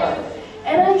dairy farm.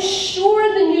 "And I'm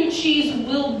sure the new cheese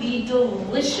will be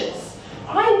delicious.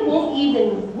 I won't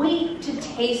even wait to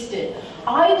taste it.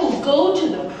 I will go to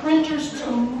the printer's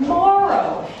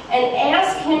tomorrow and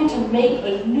ask him to make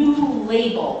a new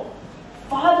label.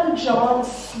 Father John's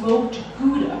smoked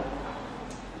Gouda."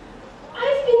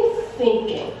 "I've been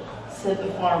thinking," said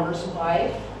the farmer's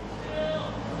wife.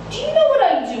 "Do you know what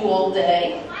I do all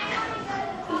day?"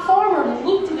 The farmer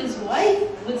looked at his wife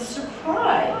with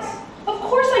surprise. "Of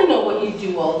course I know what you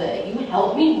do all day. You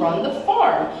help me run the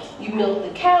farm. You milk the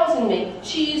cows and make the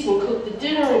cheese and cook the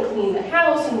dinner and clean the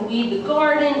house and weed the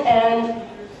garden and...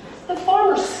 The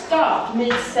farmer stopped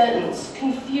mid-sentence,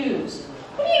 confused.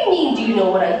 What do you mean, do you know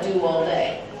what I do all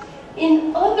day?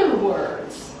 In other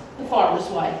words, the farmer's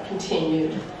wife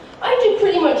continued, I do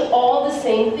pretty much all the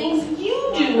same things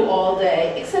you do all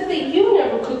day, except that you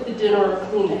never cook the dinner or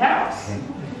clean the house.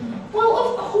 Well,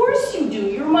 of course you do.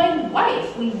 You're my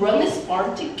wife. We run this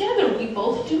farm together. We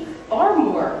both do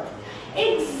farm work.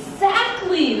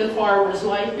 Exactly, the farmer's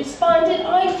wife responded.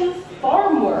 I do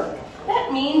farm work.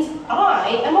 That means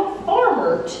I am a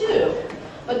farmer, too.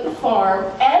 But the farm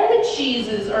and the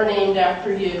cheeses are named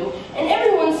after you, and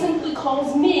everyone simply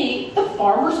calls me the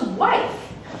farmer's wife.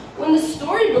 When the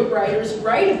storybook writers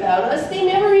write about us, they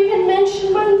never even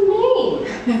mention my name.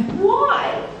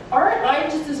 Why? Aren't I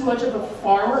just as much of a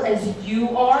farmer as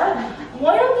you are?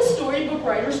 Why don't the storybook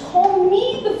writers call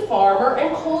me the farmer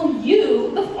and call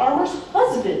you the farmer's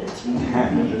husband?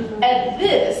 At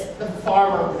this, the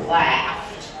farmer laughed.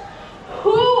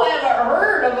 Who ever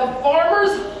heard of a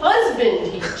farmer's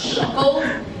husband? He chuckled,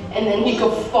 and then he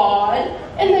guffawed,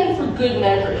 and then for good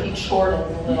measure, he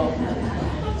chortled a little.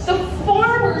 The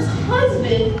farmer's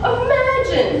husband?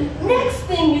 Imagine! Next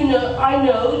thing I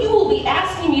know, you will be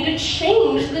asking me to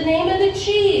change the name of the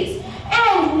cheese.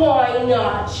 And why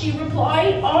not? She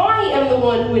replied. I am the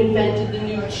one who invented the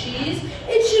new cheese.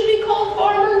 It should be called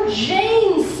Farmer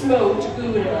Jane Smoked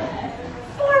Gouda.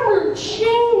 Farmer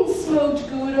Jane Smoked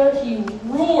Gouda, he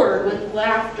roared with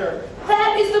laughter.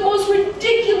 That is the most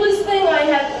ridiculous thing I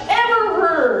have ever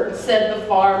heard, said the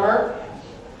farmer.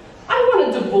 I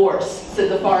want a divorce, said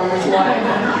the farmer's wife.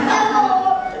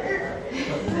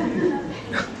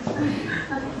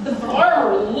 The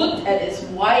farmer looked at his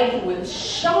wife with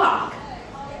shock.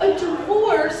 A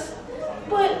divorce?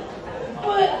 But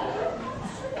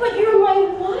you're my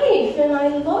wife and I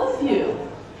love you.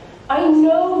 I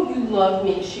know you love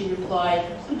me, she replied,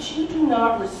 but you do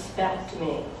not respect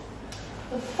me.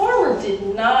 The farmer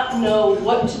did not know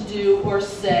what to do or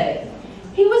say.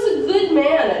 He was a good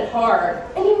man at heart,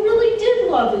 and he really did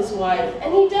love his wife,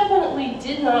 and he definitely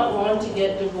did not want to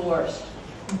get divorced.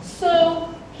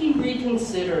 So he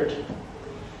reconsidered.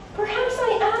 Perhaps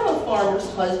I am a farmer's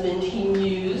husband, he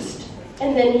mused,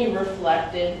 and then he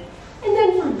reflected, and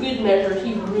then for good measure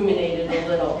he ruminated a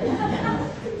little.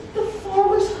 The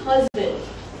farmer's husband.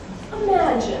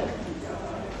 Imagine.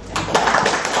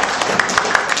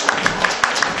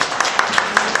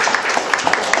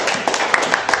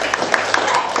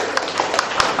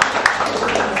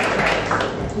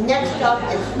 Next up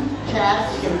is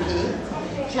Schimke.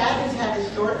 Chad has had his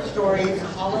short stories,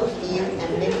 Hollow's Eve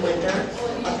and Midwinter,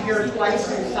 appear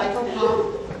twice in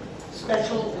Psychopomp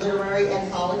special literary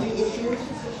anthology issues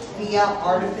via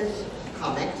Artifice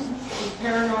Comics. His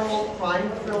paranormal crime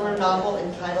thriller novel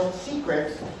entitled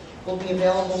Secrets will be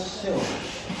available soon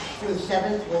through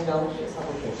 7th Window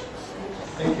Publications.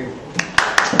 Thank you.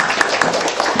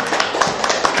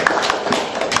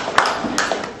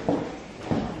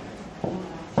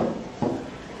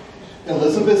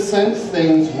 Elizabeth sensed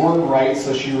things weren't right,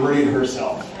 so she readied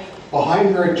herself.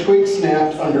 Behind her, a twig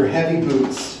snapped under heavy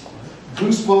boots.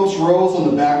 Goosebumps rose on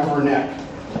the back of her neck.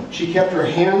 She kept her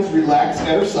hands relaxed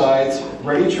at her sides,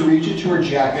 ready to reach into her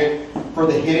jacket for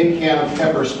the hidden can of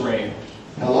pepper spray.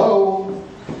 Hello?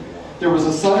 There was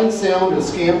a sudden sound of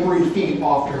scampering feet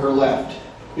off to her left.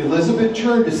 Elizabeth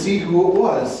turned to see who it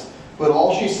was, but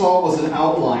all she saw was an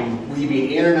outline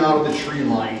weaving in and out of the tree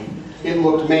line. It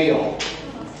looked male.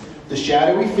 The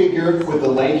shadowy figure with the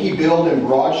lanky build and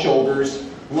broad shoulders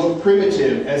looked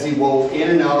primitive as he wove in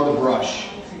and out of the brush.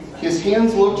 His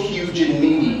hands looked huge and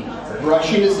meaty,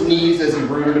 brushing his knees as he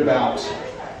brooded about.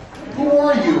 Who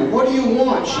are you? What do you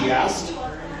want? She asked.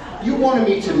 You wanted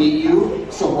me to meet you,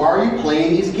 so why are you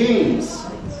playing these games?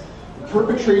 The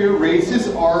perpetrator raised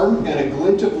his arm and a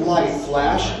glint of light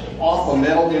flashed off a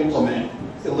metal implement.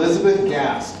 Elizabeth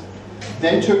gasped,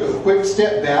 then took a quick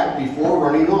step back before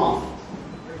running off.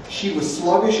 She was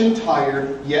sluggish and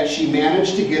tired, yet she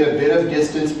managed to get a bit of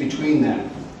distance between them.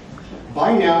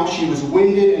 By now, she was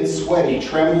winded and sweaty,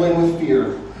 trembling with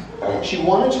fear. She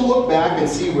wanted to look back and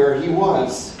see where he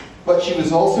was, but she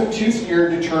was also too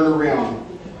scared to turn around.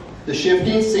 The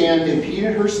shifting sand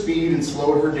impeded her speed and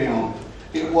slowed her down.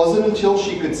 It wasn't until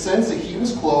she could sense that he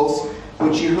was close,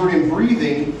 when she heard him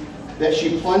breathing, that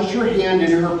she plunged her hand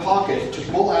into her pocket to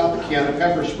pull out the can of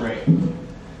pepper spray.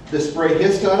 The spray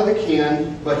hissed out of the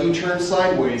can, but he turned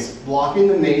sideways, blocking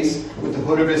the mace with the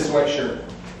hood of his sweatshirt.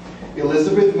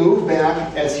 Elizabeth moved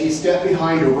back as he stepped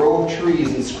behind a row of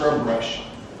trees and scrub brush.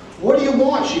 What do you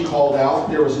want? She called out.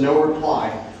 There was no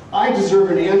reply. I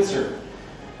deserve an answer.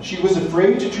 She was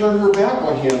afraid to turn her back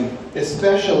on him,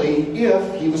 especially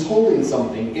if he was holding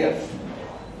something, if.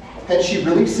 Had she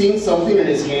really seen something in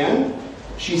his hand?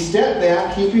 She stepped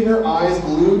back, keeping her eyes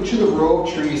glued to the row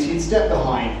of trees he'd stepped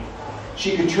behind.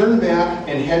 She could turn back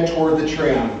and head toward the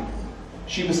tram.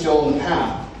 She was still in the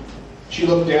path. She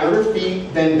looked down at her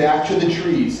feet, then back to the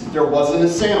trees. There wasn't a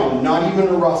sound, not even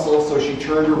a rustle, so she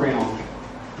turned around.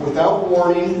 Without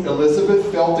warning,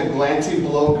 Elizabeth felt a glancing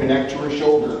blow connect to her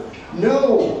shoulder.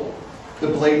 No! The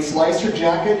blade sliced her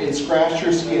jacket and scratched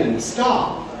her skin.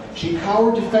 Stop! She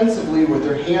cowered defensively with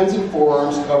her hands and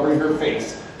forearms covering her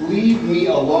face. Leave me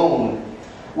alone.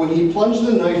 When he plunged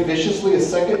the knife viciously a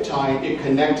second time, it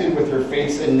connected with her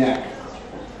face and neck.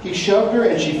 He shoved her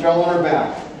and she fell on her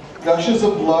back. Gushes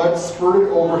of blood spurted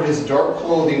over his dark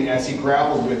clothing as he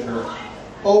grappled with her.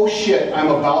 Oh shit, I'm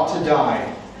about to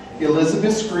die.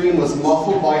 Elizabeth's scream was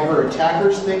muffled by her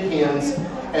attacker's thick hands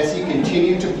as he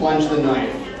continued to plunge the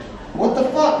knife. What the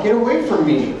fuck? Get away from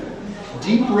me!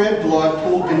 Deep red blood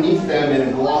pooled beneath them in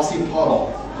a glossy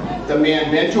puddle. The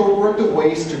man bent over at the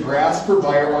waist to grasp her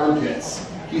by her armpits.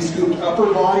 He scooped up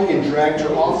her body and dragged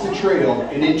her off the trail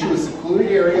and into a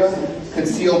secluded area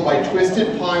concealed by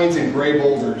twisted pines and gray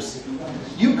boulders.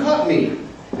 You cut me!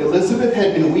 Elizabeth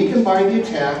had been weakened by the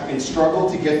attack and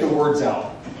struggled to get the words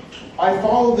out. I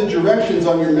followed the directions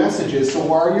on your messages, so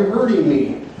why are you hurting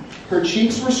me? Her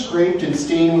cheeks were scraped and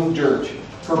stained with dirt.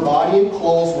 Her body and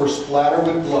clothes were splattered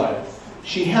with blood.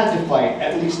 She had to fight,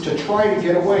 at least to try to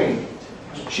get away.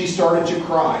 She started to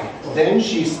cry. Then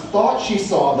she thought she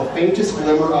saw the faintest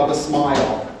glimmer of a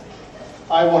smile.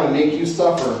 I want to make you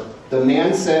suffer, the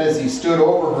man said as he stood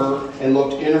over her and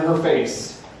looked into her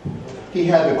face. He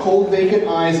had the cold, vacant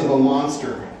eyes of a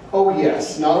monster. Oh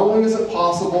yes, not only is it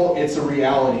possible, it's a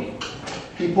reality.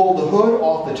 He pulled the hood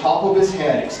off the top of his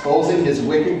head, exposing his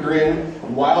wicked grin,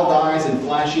 wild eyes, and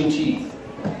flashing teeth.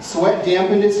 Sweat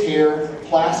dampened his hair,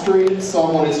 plastering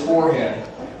some on his forehead.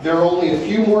 There are only a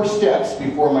few more steps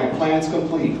before my plan's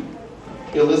complete.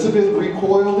 Elizabeth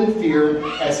recoiled in fear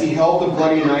as he held the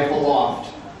bloody knife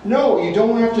aloft. No, you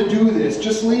don't have to do this.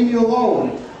 Just leave me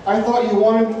alone. I thought you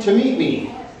wanted to meet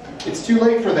me. It's too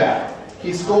late for that.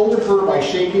 He scolded her by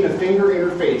shaking a finger in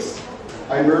her face.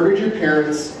 I murdered your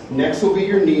parents. Next will be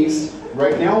your niece.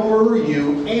 Right now I'll murder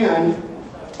you, and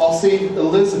I'll save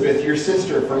Elizabeth, your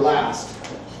sister, for last.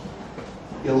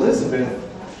 Elizabeth?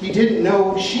 He didn't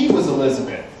know she was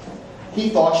Elizabeth. He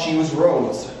thought she was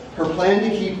Rose. Her plan to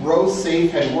keep Rose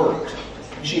safe had worked.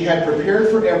 She had prepared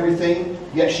for everything,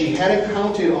 yet she hadn't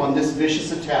counted on this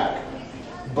vicious attack.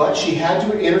 But she had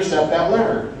to intercept that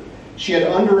letter. She had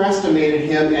underestimated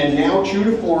him, and now, true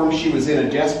to form, she was in a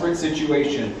desperate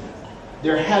situation.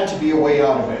 There had to be a way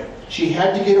out of it. She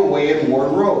had to get away and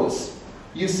warn Rose.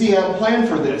 You see, I had a plan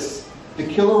for this. The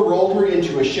killer rolled her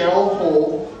into a shallow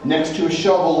hole next to a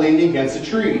shovel leaning against a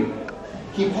tree.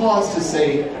 He paused to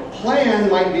say,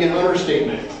 plan might be an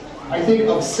understatement. I think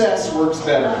obsess works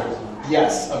better.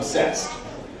 Yes, obsessed.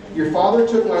 Your father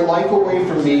took my life away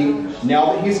from me.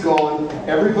 Now that he's gone,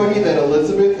 everybody that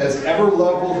Elizabeth has ever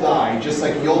loved will die, just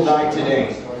like you'll die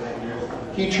today.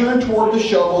 He turned toward the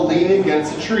shovel leaning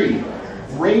against a tree,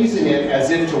 raising it as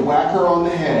if to whack her on the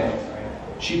head.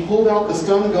 She pulled out the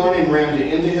stun gun and rammed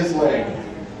it into his leg.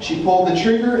 She pulled the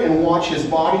trigger and watched his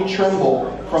body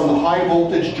tremble from the high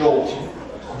voltage jolt.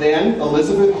 Then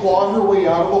Elizabeth clawed her way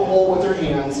out of the hole with her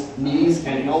hands, knees,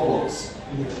 and elbows.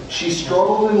 She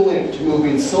struggled and limped,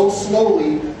 moving so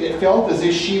slowly it felt as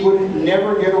if she would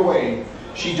never get away.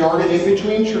 She darted in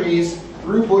between trees,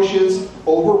 through bushes,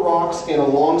 over rocks, and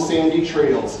along sandy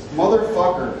trails.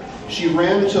 Motherfucker! She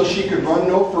ran until she could run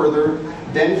no further,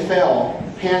 then fell,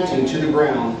 panting, to the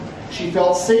ground. She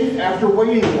felt safe after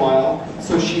waiting a while,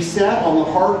 so she sat on the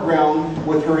hard ground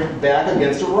with her back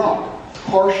against a rock,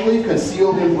 partially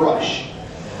concealed in brush.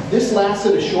 This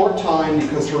lasted a short time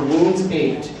because her wounds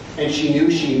ached, and she knew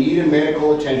she needed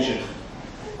medical attention.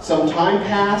 Some time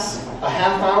passed, a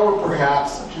half hour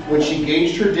perhaps, when she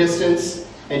gauged her distance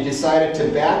and decided to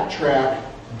backtrack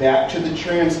back to the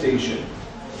tram station.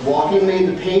 Walking made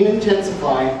the pain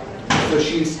intensify, so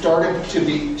she started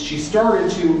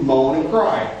to moan and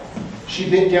cry. She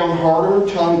bit down hard on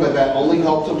her tongue, but that only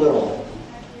helped a little.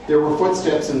 There were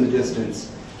footsteps in the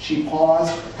distance. She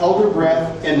paused, held her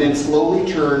breath, and then slowly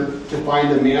turned to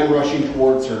find the man rushing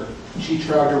towards her. She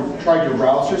tried to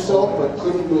rouse herself, but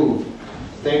couldn't move.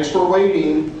 Thanks for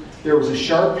waiting. There was a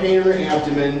sharp pain in her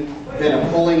abdomen, then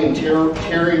a pulling and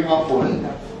tearing upward.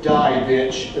 Die,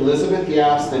 bitch. Elizabeth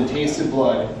gasped, then tasted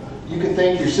blood. You can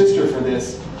thank your sister for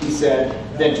this, he said,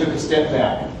 then took a step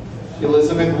back.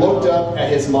 Elizabeth looked up at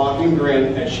his mocking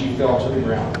grin as she fell to the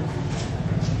ground.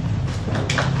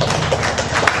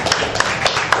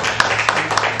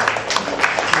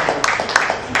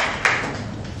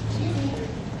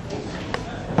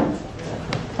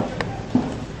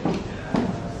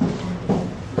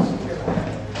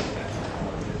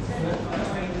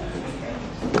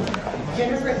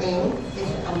 Aim is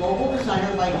a mobile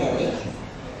designer by day,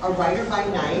 a writer by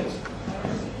night,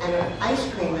 and an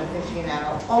ice cream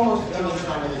aficionado almost any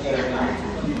time of the day or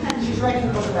night. She's writing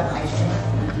a book about ice cream.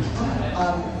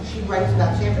 She writes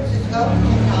about San Francisco,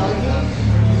 technology,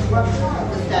 disruption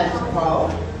of the status quo,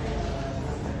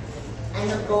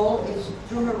 and her goal is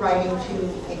through her writing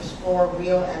to explore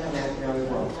real and imaginary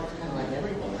worlds. That's kind of like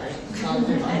everything, right? Knowledge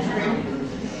of ice cream.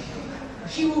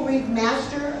 She will read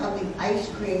Master of the Ice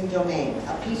Cream Domain,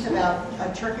 a piece about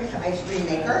a Turkish ice cream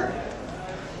maker.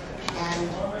 And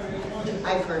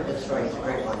I've heard this story, it's a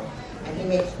great one. And he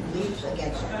makes leaps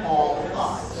against all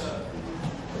odds.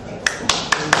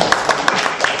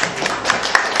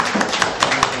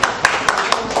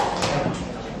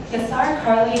 Gassar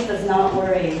Carly does not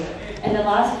worry. In the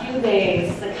last few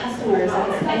days, the customers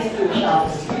at his ice cream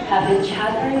shops have been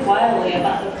chattering wildly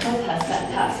about the protests at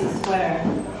Taxi Square.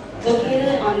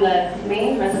 Located on the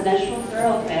main residential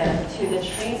thoroughfare to the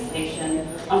train station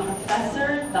on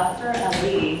Professor Dr.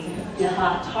 Ali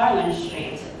Nahat Tarlan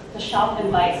Street, the shop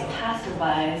invites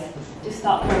passerbys to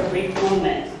stop for a brief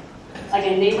moment. Like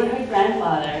a neighborhood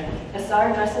grandfather,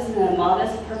 Gassar dresses in a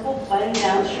modest purple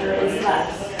button-down shirt and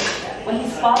slacks. When he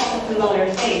spots a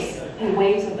familiar face, he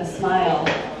waves with a smile.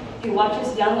 He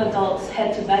watches young adults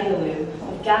head to Begaloo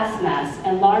with gas masks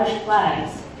and large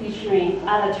flags featuring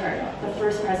Ataturk, the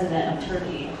first president of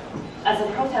Turkey. As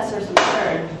the protesters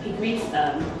return, he greets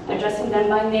them, addressing them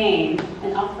by name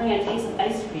and offering a taste of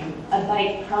ice cream, a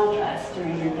bite contrast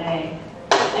during your day.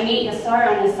 I meet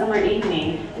Gassar on a summer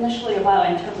evening, initially a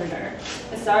wild interpreter.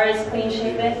 Gassar is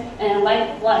clean-shaven and a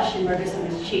light blush emerges from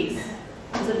his cheeks.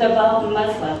 As a devout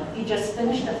Muslim, he just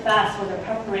finished a fast for the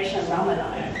preparation of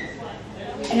Ramadan.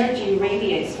 Energy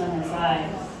radiates from his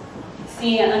eyes.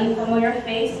 Seeing an unfamiliar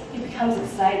face, he becomes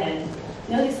excited.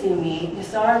 Noticing me,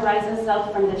 Gassar rises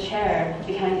up from the chair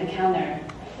behind the counter.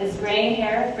 His graying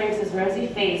hair frames his rosy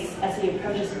face as he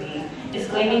approaches me,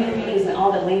 exclaiming greetings in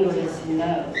all the languages he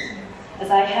knows. As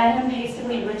I hand him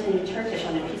hastily written Turkish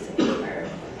on a piece of paper,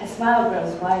 his smile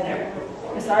grows wider.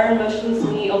 Gassar motions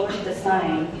me over to the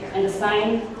sign, and the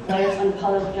sign blares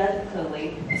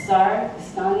unapologetically, Gassar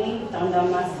Istani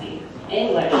Dondamasi.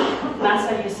 English,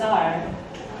 Master Gassar,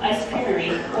 Ice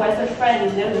Creamery, or as a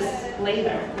friend knows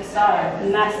later, Gassar, the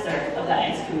master of the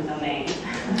ice cream domain.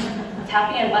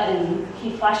 Tapping a button, he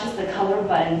flashes the color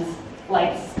buttons,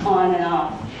 lights on and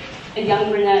off. A young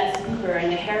brunette scooper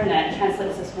in a hairnet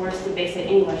translates his words to basic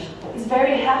English. He's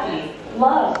very happy.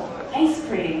 Love, ice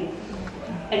cream.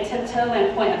 I tiptoe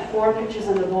and point at 4 pictures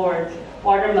on the board.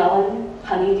 Watermelon,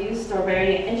 honeydew,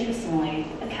 strawberry, and interestingly,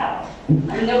 a cow.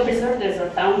 No preservatives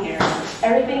are found here.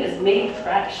 Everything is made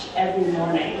fresh every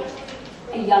morning.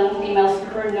 A young female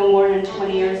scooper, no more than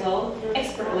 20 years old,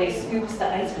 expertly scoops the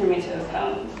ice cream into a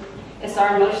cone.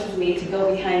 Gassar motions me to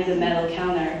go behind the metal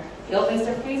counter. He opens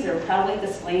the freezer, proudly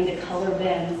displaying the color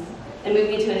bins. Then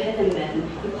moving to a hidden bin,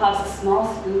 he pops a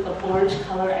small scoop of orange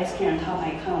color ice cream on top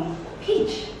of my cone.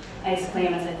 Peach! I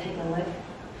exclaim as I take a lick.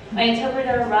 My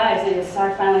interpreter arrives and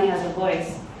Gassar finally has a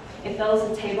voice. It fills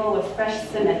the table with fresh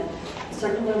simit,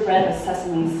 circular bread with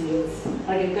sesame seeds.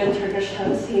 Like a good Turkish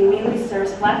host, he immediately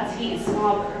serves black tea in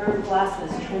small curved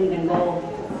glasses trimmed in gold.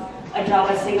 I drop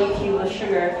a single cube of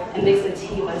sugar and mix the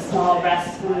tea with a small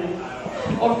brass spoon.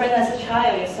 Orphaned as a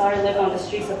child, Gassar lived on the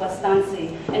streets of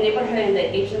Bostanci, a neighborhood in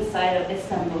the Asian side of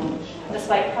Istanbul.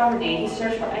 Despite poverty, he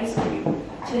searched for ice cream.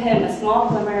 To him, a small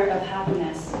glimmer of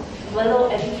happiness. With little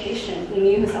education, he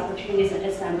knew his opportunities in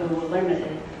Istanbul were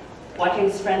limited. Watching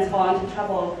his friends fall into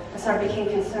trouble, Gassar became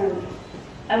concerned.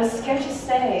 I was scared to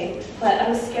stay, but I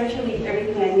was scared to leave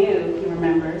everything I knew, he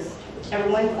remembers.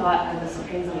 Everyone thought I was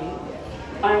crazy.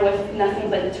 Armed with nothing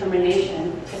but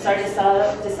determination,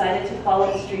 Gassar decided to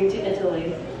follow his dream to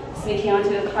Italy. Sneaking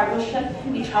onto a cargo ship,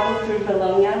 he traveled through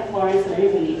Bologna, Florence, and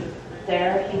Rimini.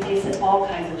 There, he tasted all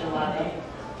kinds of gelato.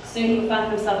 Soon he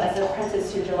found himself as an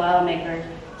apprentice to a gelato maker.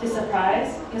 To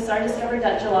surprise, Gassar discovered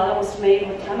that gelato was made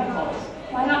with chemicals.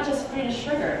 Why not just fruit and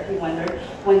sugar, he wondered,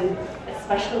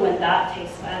 especially when that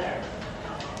tastes better.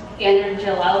 He entered a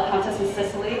gelato contest in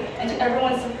Sicily, and to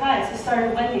everyone's surprise, he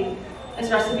started winning. His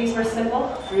recipes were simple,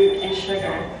 fruit and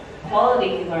sugar.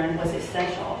 Quality, he learned, was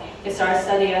essential. Gassar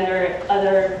studied under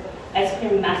other ice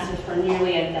cream masters for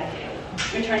nearly a decade.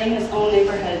 Returning his own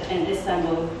neighborhood in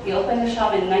Istanbul, he opened a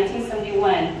shop in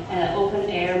 1971 and an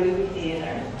open-air movie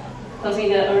theater. Closing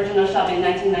the original shop in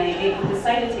 1998, he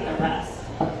decided to take a rest.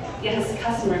 Yet his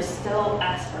customers still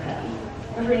asked for him.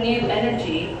 With renewed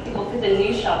energy, he opened a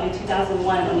new shop in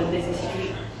 2001 on a busy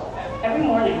street. Every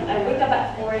morning, I wake up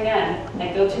at 4 a.m.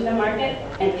 I go to the market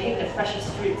and pick the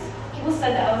freshest fruits. People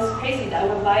said that I was crazy that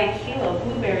I would buy a kilo of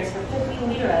blueberries for 50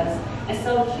 liras I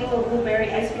sell a kilo of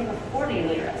blueberry ice cream for 40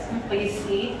 liras. But you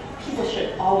see, people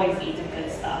should always eat the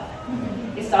good stuff.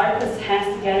 Isar puts his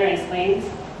hands together and exclaims,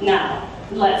 now,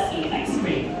 let's eat ice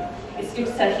cream. He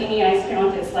scoops tahini ice cream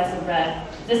onto a slice of bread.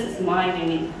 This is my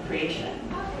unique creation.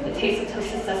 The taste of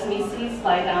toasted sesame seeds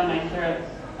slide down my throat.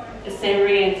 The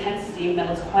savory intensity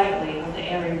mellows quietly with the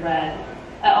airy bread.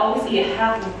 I always eat a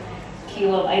half a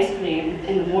kilo of ice cream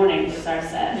in the morning, Isar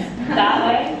says. That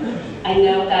way, I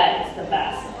know that it's the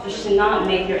best. You should not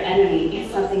make your enemy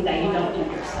eat something that you don't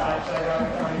eat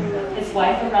yourself. His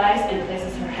wife arrives and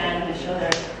places her hand on his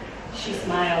shoulder. She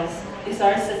smiles.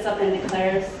 Isar sits up and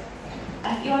declares,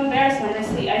 I feel embarrassed when I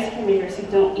see ice cream makers who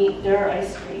don't eat their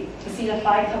ice cream. You see the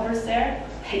 5 covers there?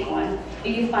 Pick one.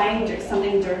 If you find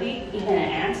something dirty, even an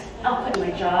ant, I'll quit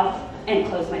my job and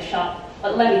close my shop.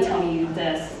 But let me tell you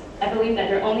this. I believe that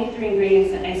there are only 3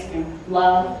 ingredients in ice cream: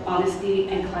 love, honesty,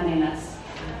 and cleanliness.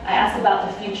 I asked about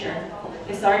the future.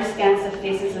 Isar scans the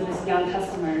faces of his young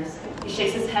customers. He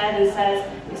shakes his head and says,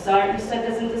 Isar, you said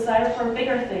doesn't desire for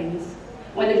bigger things.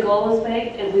 When the goal is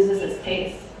big, it loses its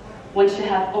taste. One should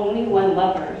have only one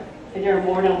lover. If there are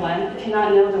more than one, you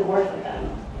cannot know the worth of them.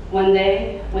 One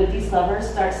day, when these lovers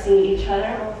start seeing each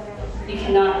other, you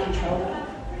cannot control them.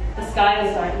 The sky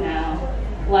is dark now.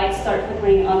 Lights start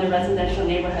flickering on the residential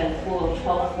neighborhood full of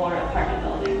 12th-floor apartment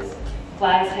buildings.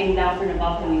 Flags hang down from the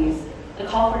balconies. The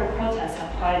call for the protests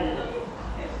have quieted.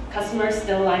 Customers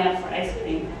still line up for ice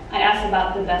cream. I asked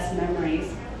about the best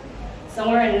memories.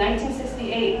 Somewhere in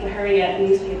 1968, the Hurriyet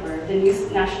newspaper, the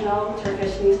national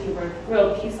Turkish newspaper,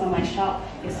 wrote a piece on my shop,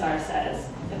 Isar says.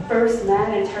 The first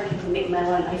man in Turkey to make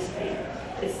melon ice cream.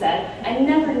 It said, I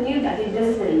never knew that they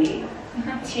visited me.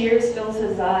 Tears fills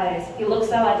his eyes. He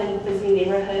looks out at the busy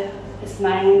neighborhood, his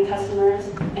smiling customers,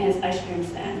 and his ice cream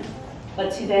stand.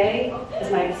 But today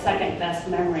is my second best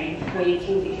memory when you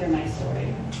came to hear my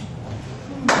story.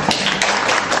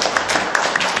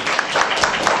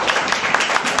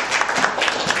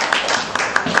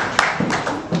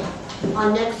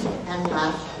 Our next and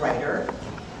last writer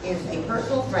is a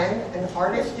personal friend, an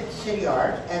artist at City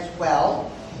Art, as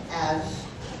well as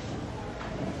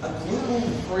a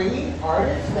gluten-free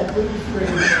artist. That's gluten-free.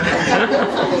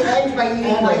 Something ends by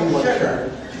eating white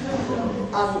sugar.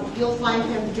 You'll find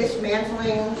him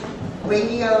dismantling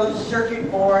radios,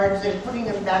 circuit boards, and putting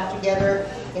them back together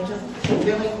into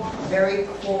really very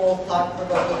cool,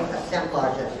 thought-provoking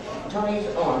assemblages.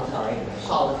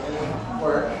 Solis'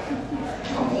 work.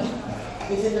 Tony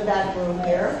is in the back room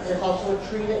here. There's also a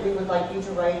tree that we would like you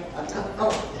to write.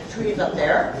 The tree is up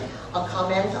there. A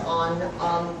comment on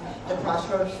the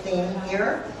Crossroads theme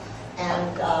here.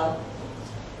 And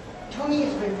Tony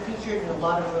has been featured in a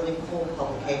lot of really cool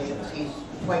publications. He's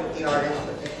quite the artist,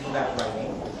 but this is about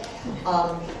writing.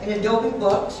 In Adobe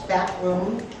Books, back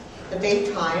room, the Bay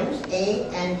Times, A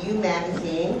and U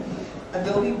magazine,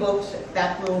 Adobe Books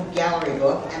back room gallery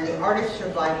book, and the Artist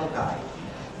Survival Guide.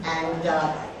 And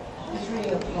he's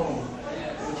reading a poem,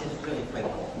 which is really quite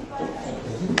cool.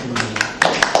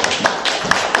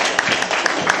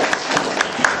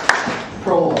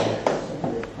 Prologue.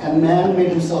 And man made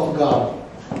himself a god.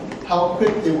 How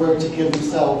quick they were to give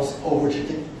themselves over to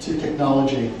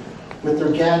technology, with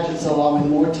their gadgets allowing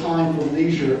more time for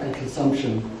leisure and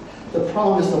consumption. The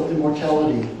promise of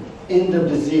immortality, end of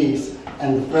disease,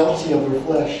 and the frailty of their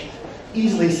flesh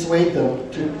easily swayed them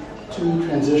to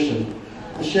transition.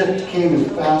 The shift came in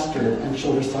faster and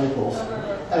shorter cycles,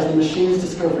 as the machines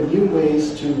discovered new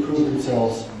ways to improve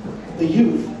themselves. The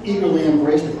youth eagerly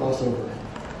embraced the crossover.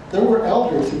 There were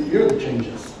elders who feared the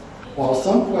changes, while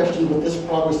some questioned what this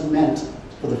progress meant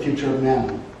for the future of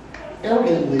man.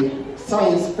 Arrogantly,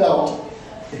 science felt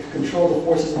it could control the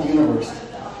forces of the universe.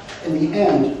 In the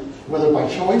end, whether by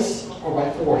choice or by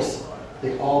force,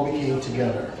 they all became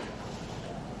together.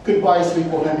 Goodbye, sweet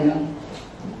Bohemia.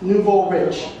 Nouveau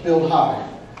rich, build high,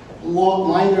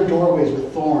 line their doorways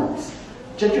with thorns.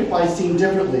 Gentrified seen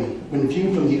differently when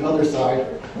viewed from the other side.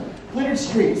 Glittered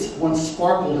streets once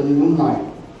sparkled in the moonlight,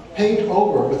 paved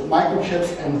over with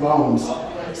microchips and bones.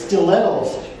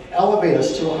 Stilettos elevate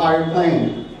us to a higher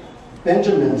plane.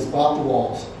 Benjamins bought the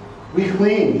walls. We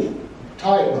cleaned,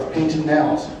 tied with painted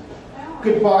nails.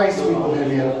 Goodbye, sweet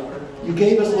Bohemia. You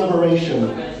gave us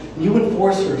liberation. You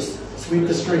enforcers sweep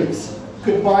the streets.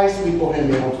 Goodbye, sweet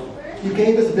Bohemia. You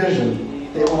gave us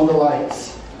vision. They own the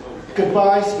lights.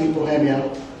 Goodbye, sweet Bohemia.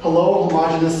 Hello,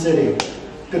 homogeneous city.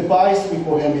 Goodbye, sweet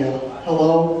Bohemia.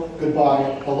 Hello,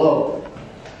 goodbye, hello.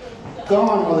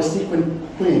 Gone are the sequin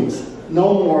queens.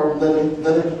 No more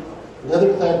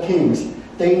leather-clad kings.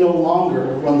 They no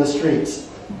longer run the streets.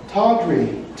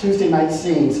 Tawdry Tuesday night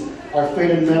scenes are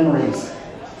faded memories.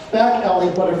 Back alley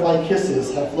butterfly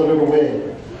kisses have fluttered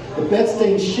away. The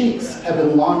bed-stained sheets have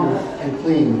been laundered and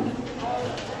cleaned.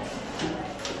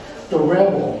 The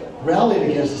rebel rallied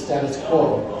against the status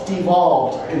quo,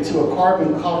 devolved into a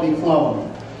carbon copy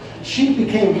clone. Sheep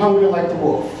became hungry like the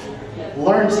wolf,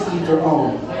 learned to eat their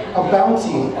own. A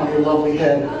bounty on your lovely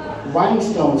head,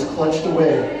 rhinestones clutched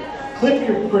away, clipped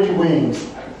your pretty wings,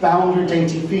 bound your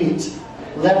dainty feet,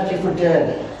 left you for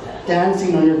dead,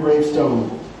 dancing on your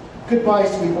gravestone. Goodbye,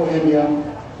 sweet Bohemia,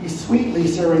 you sweetly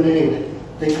serenade.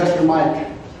 They cut your mic.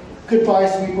 Goodbye,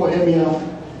 sweet Bohemia,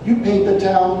 you paint the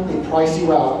town, they price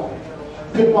you out.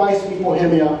 Goodbye, sweet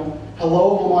Bohemia,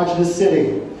 hello, homogeneous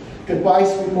city. Goodbye,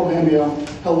 sweet Bohemia,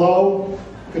 hello,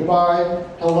 goodbye,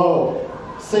 hello.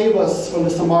 Save us from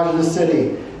this homogeneous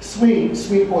city. Sweet,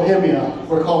 sweet Bohemia,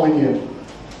 we're calling you.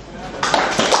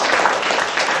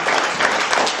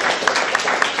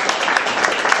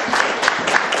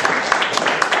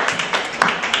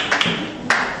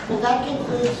 That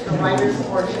concludes the writer's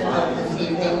portion of this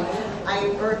evening.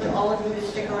 I urge all of you to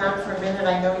stick around for a minute.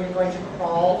 I know you're going to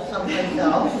crawl someplace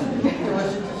else to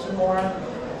listen to some more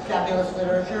fabulous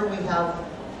literature. We have,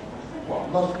 well,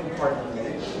 most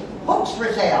importantly, books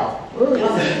for sale.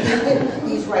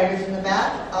 These writers in the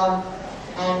back,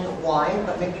 and wine,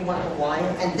 but maybe you want the wine,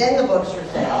 and then the books for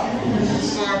sale.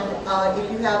 And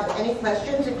if you have any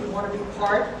questions, if you want to be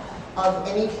part of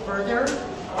any further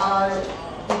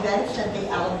events that the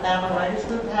Alabama Writers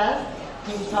Group has,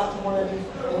 please talk to one of these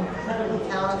incredibly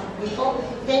talented people.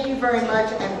 Thank you very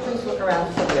much, and please look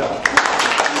around the studio.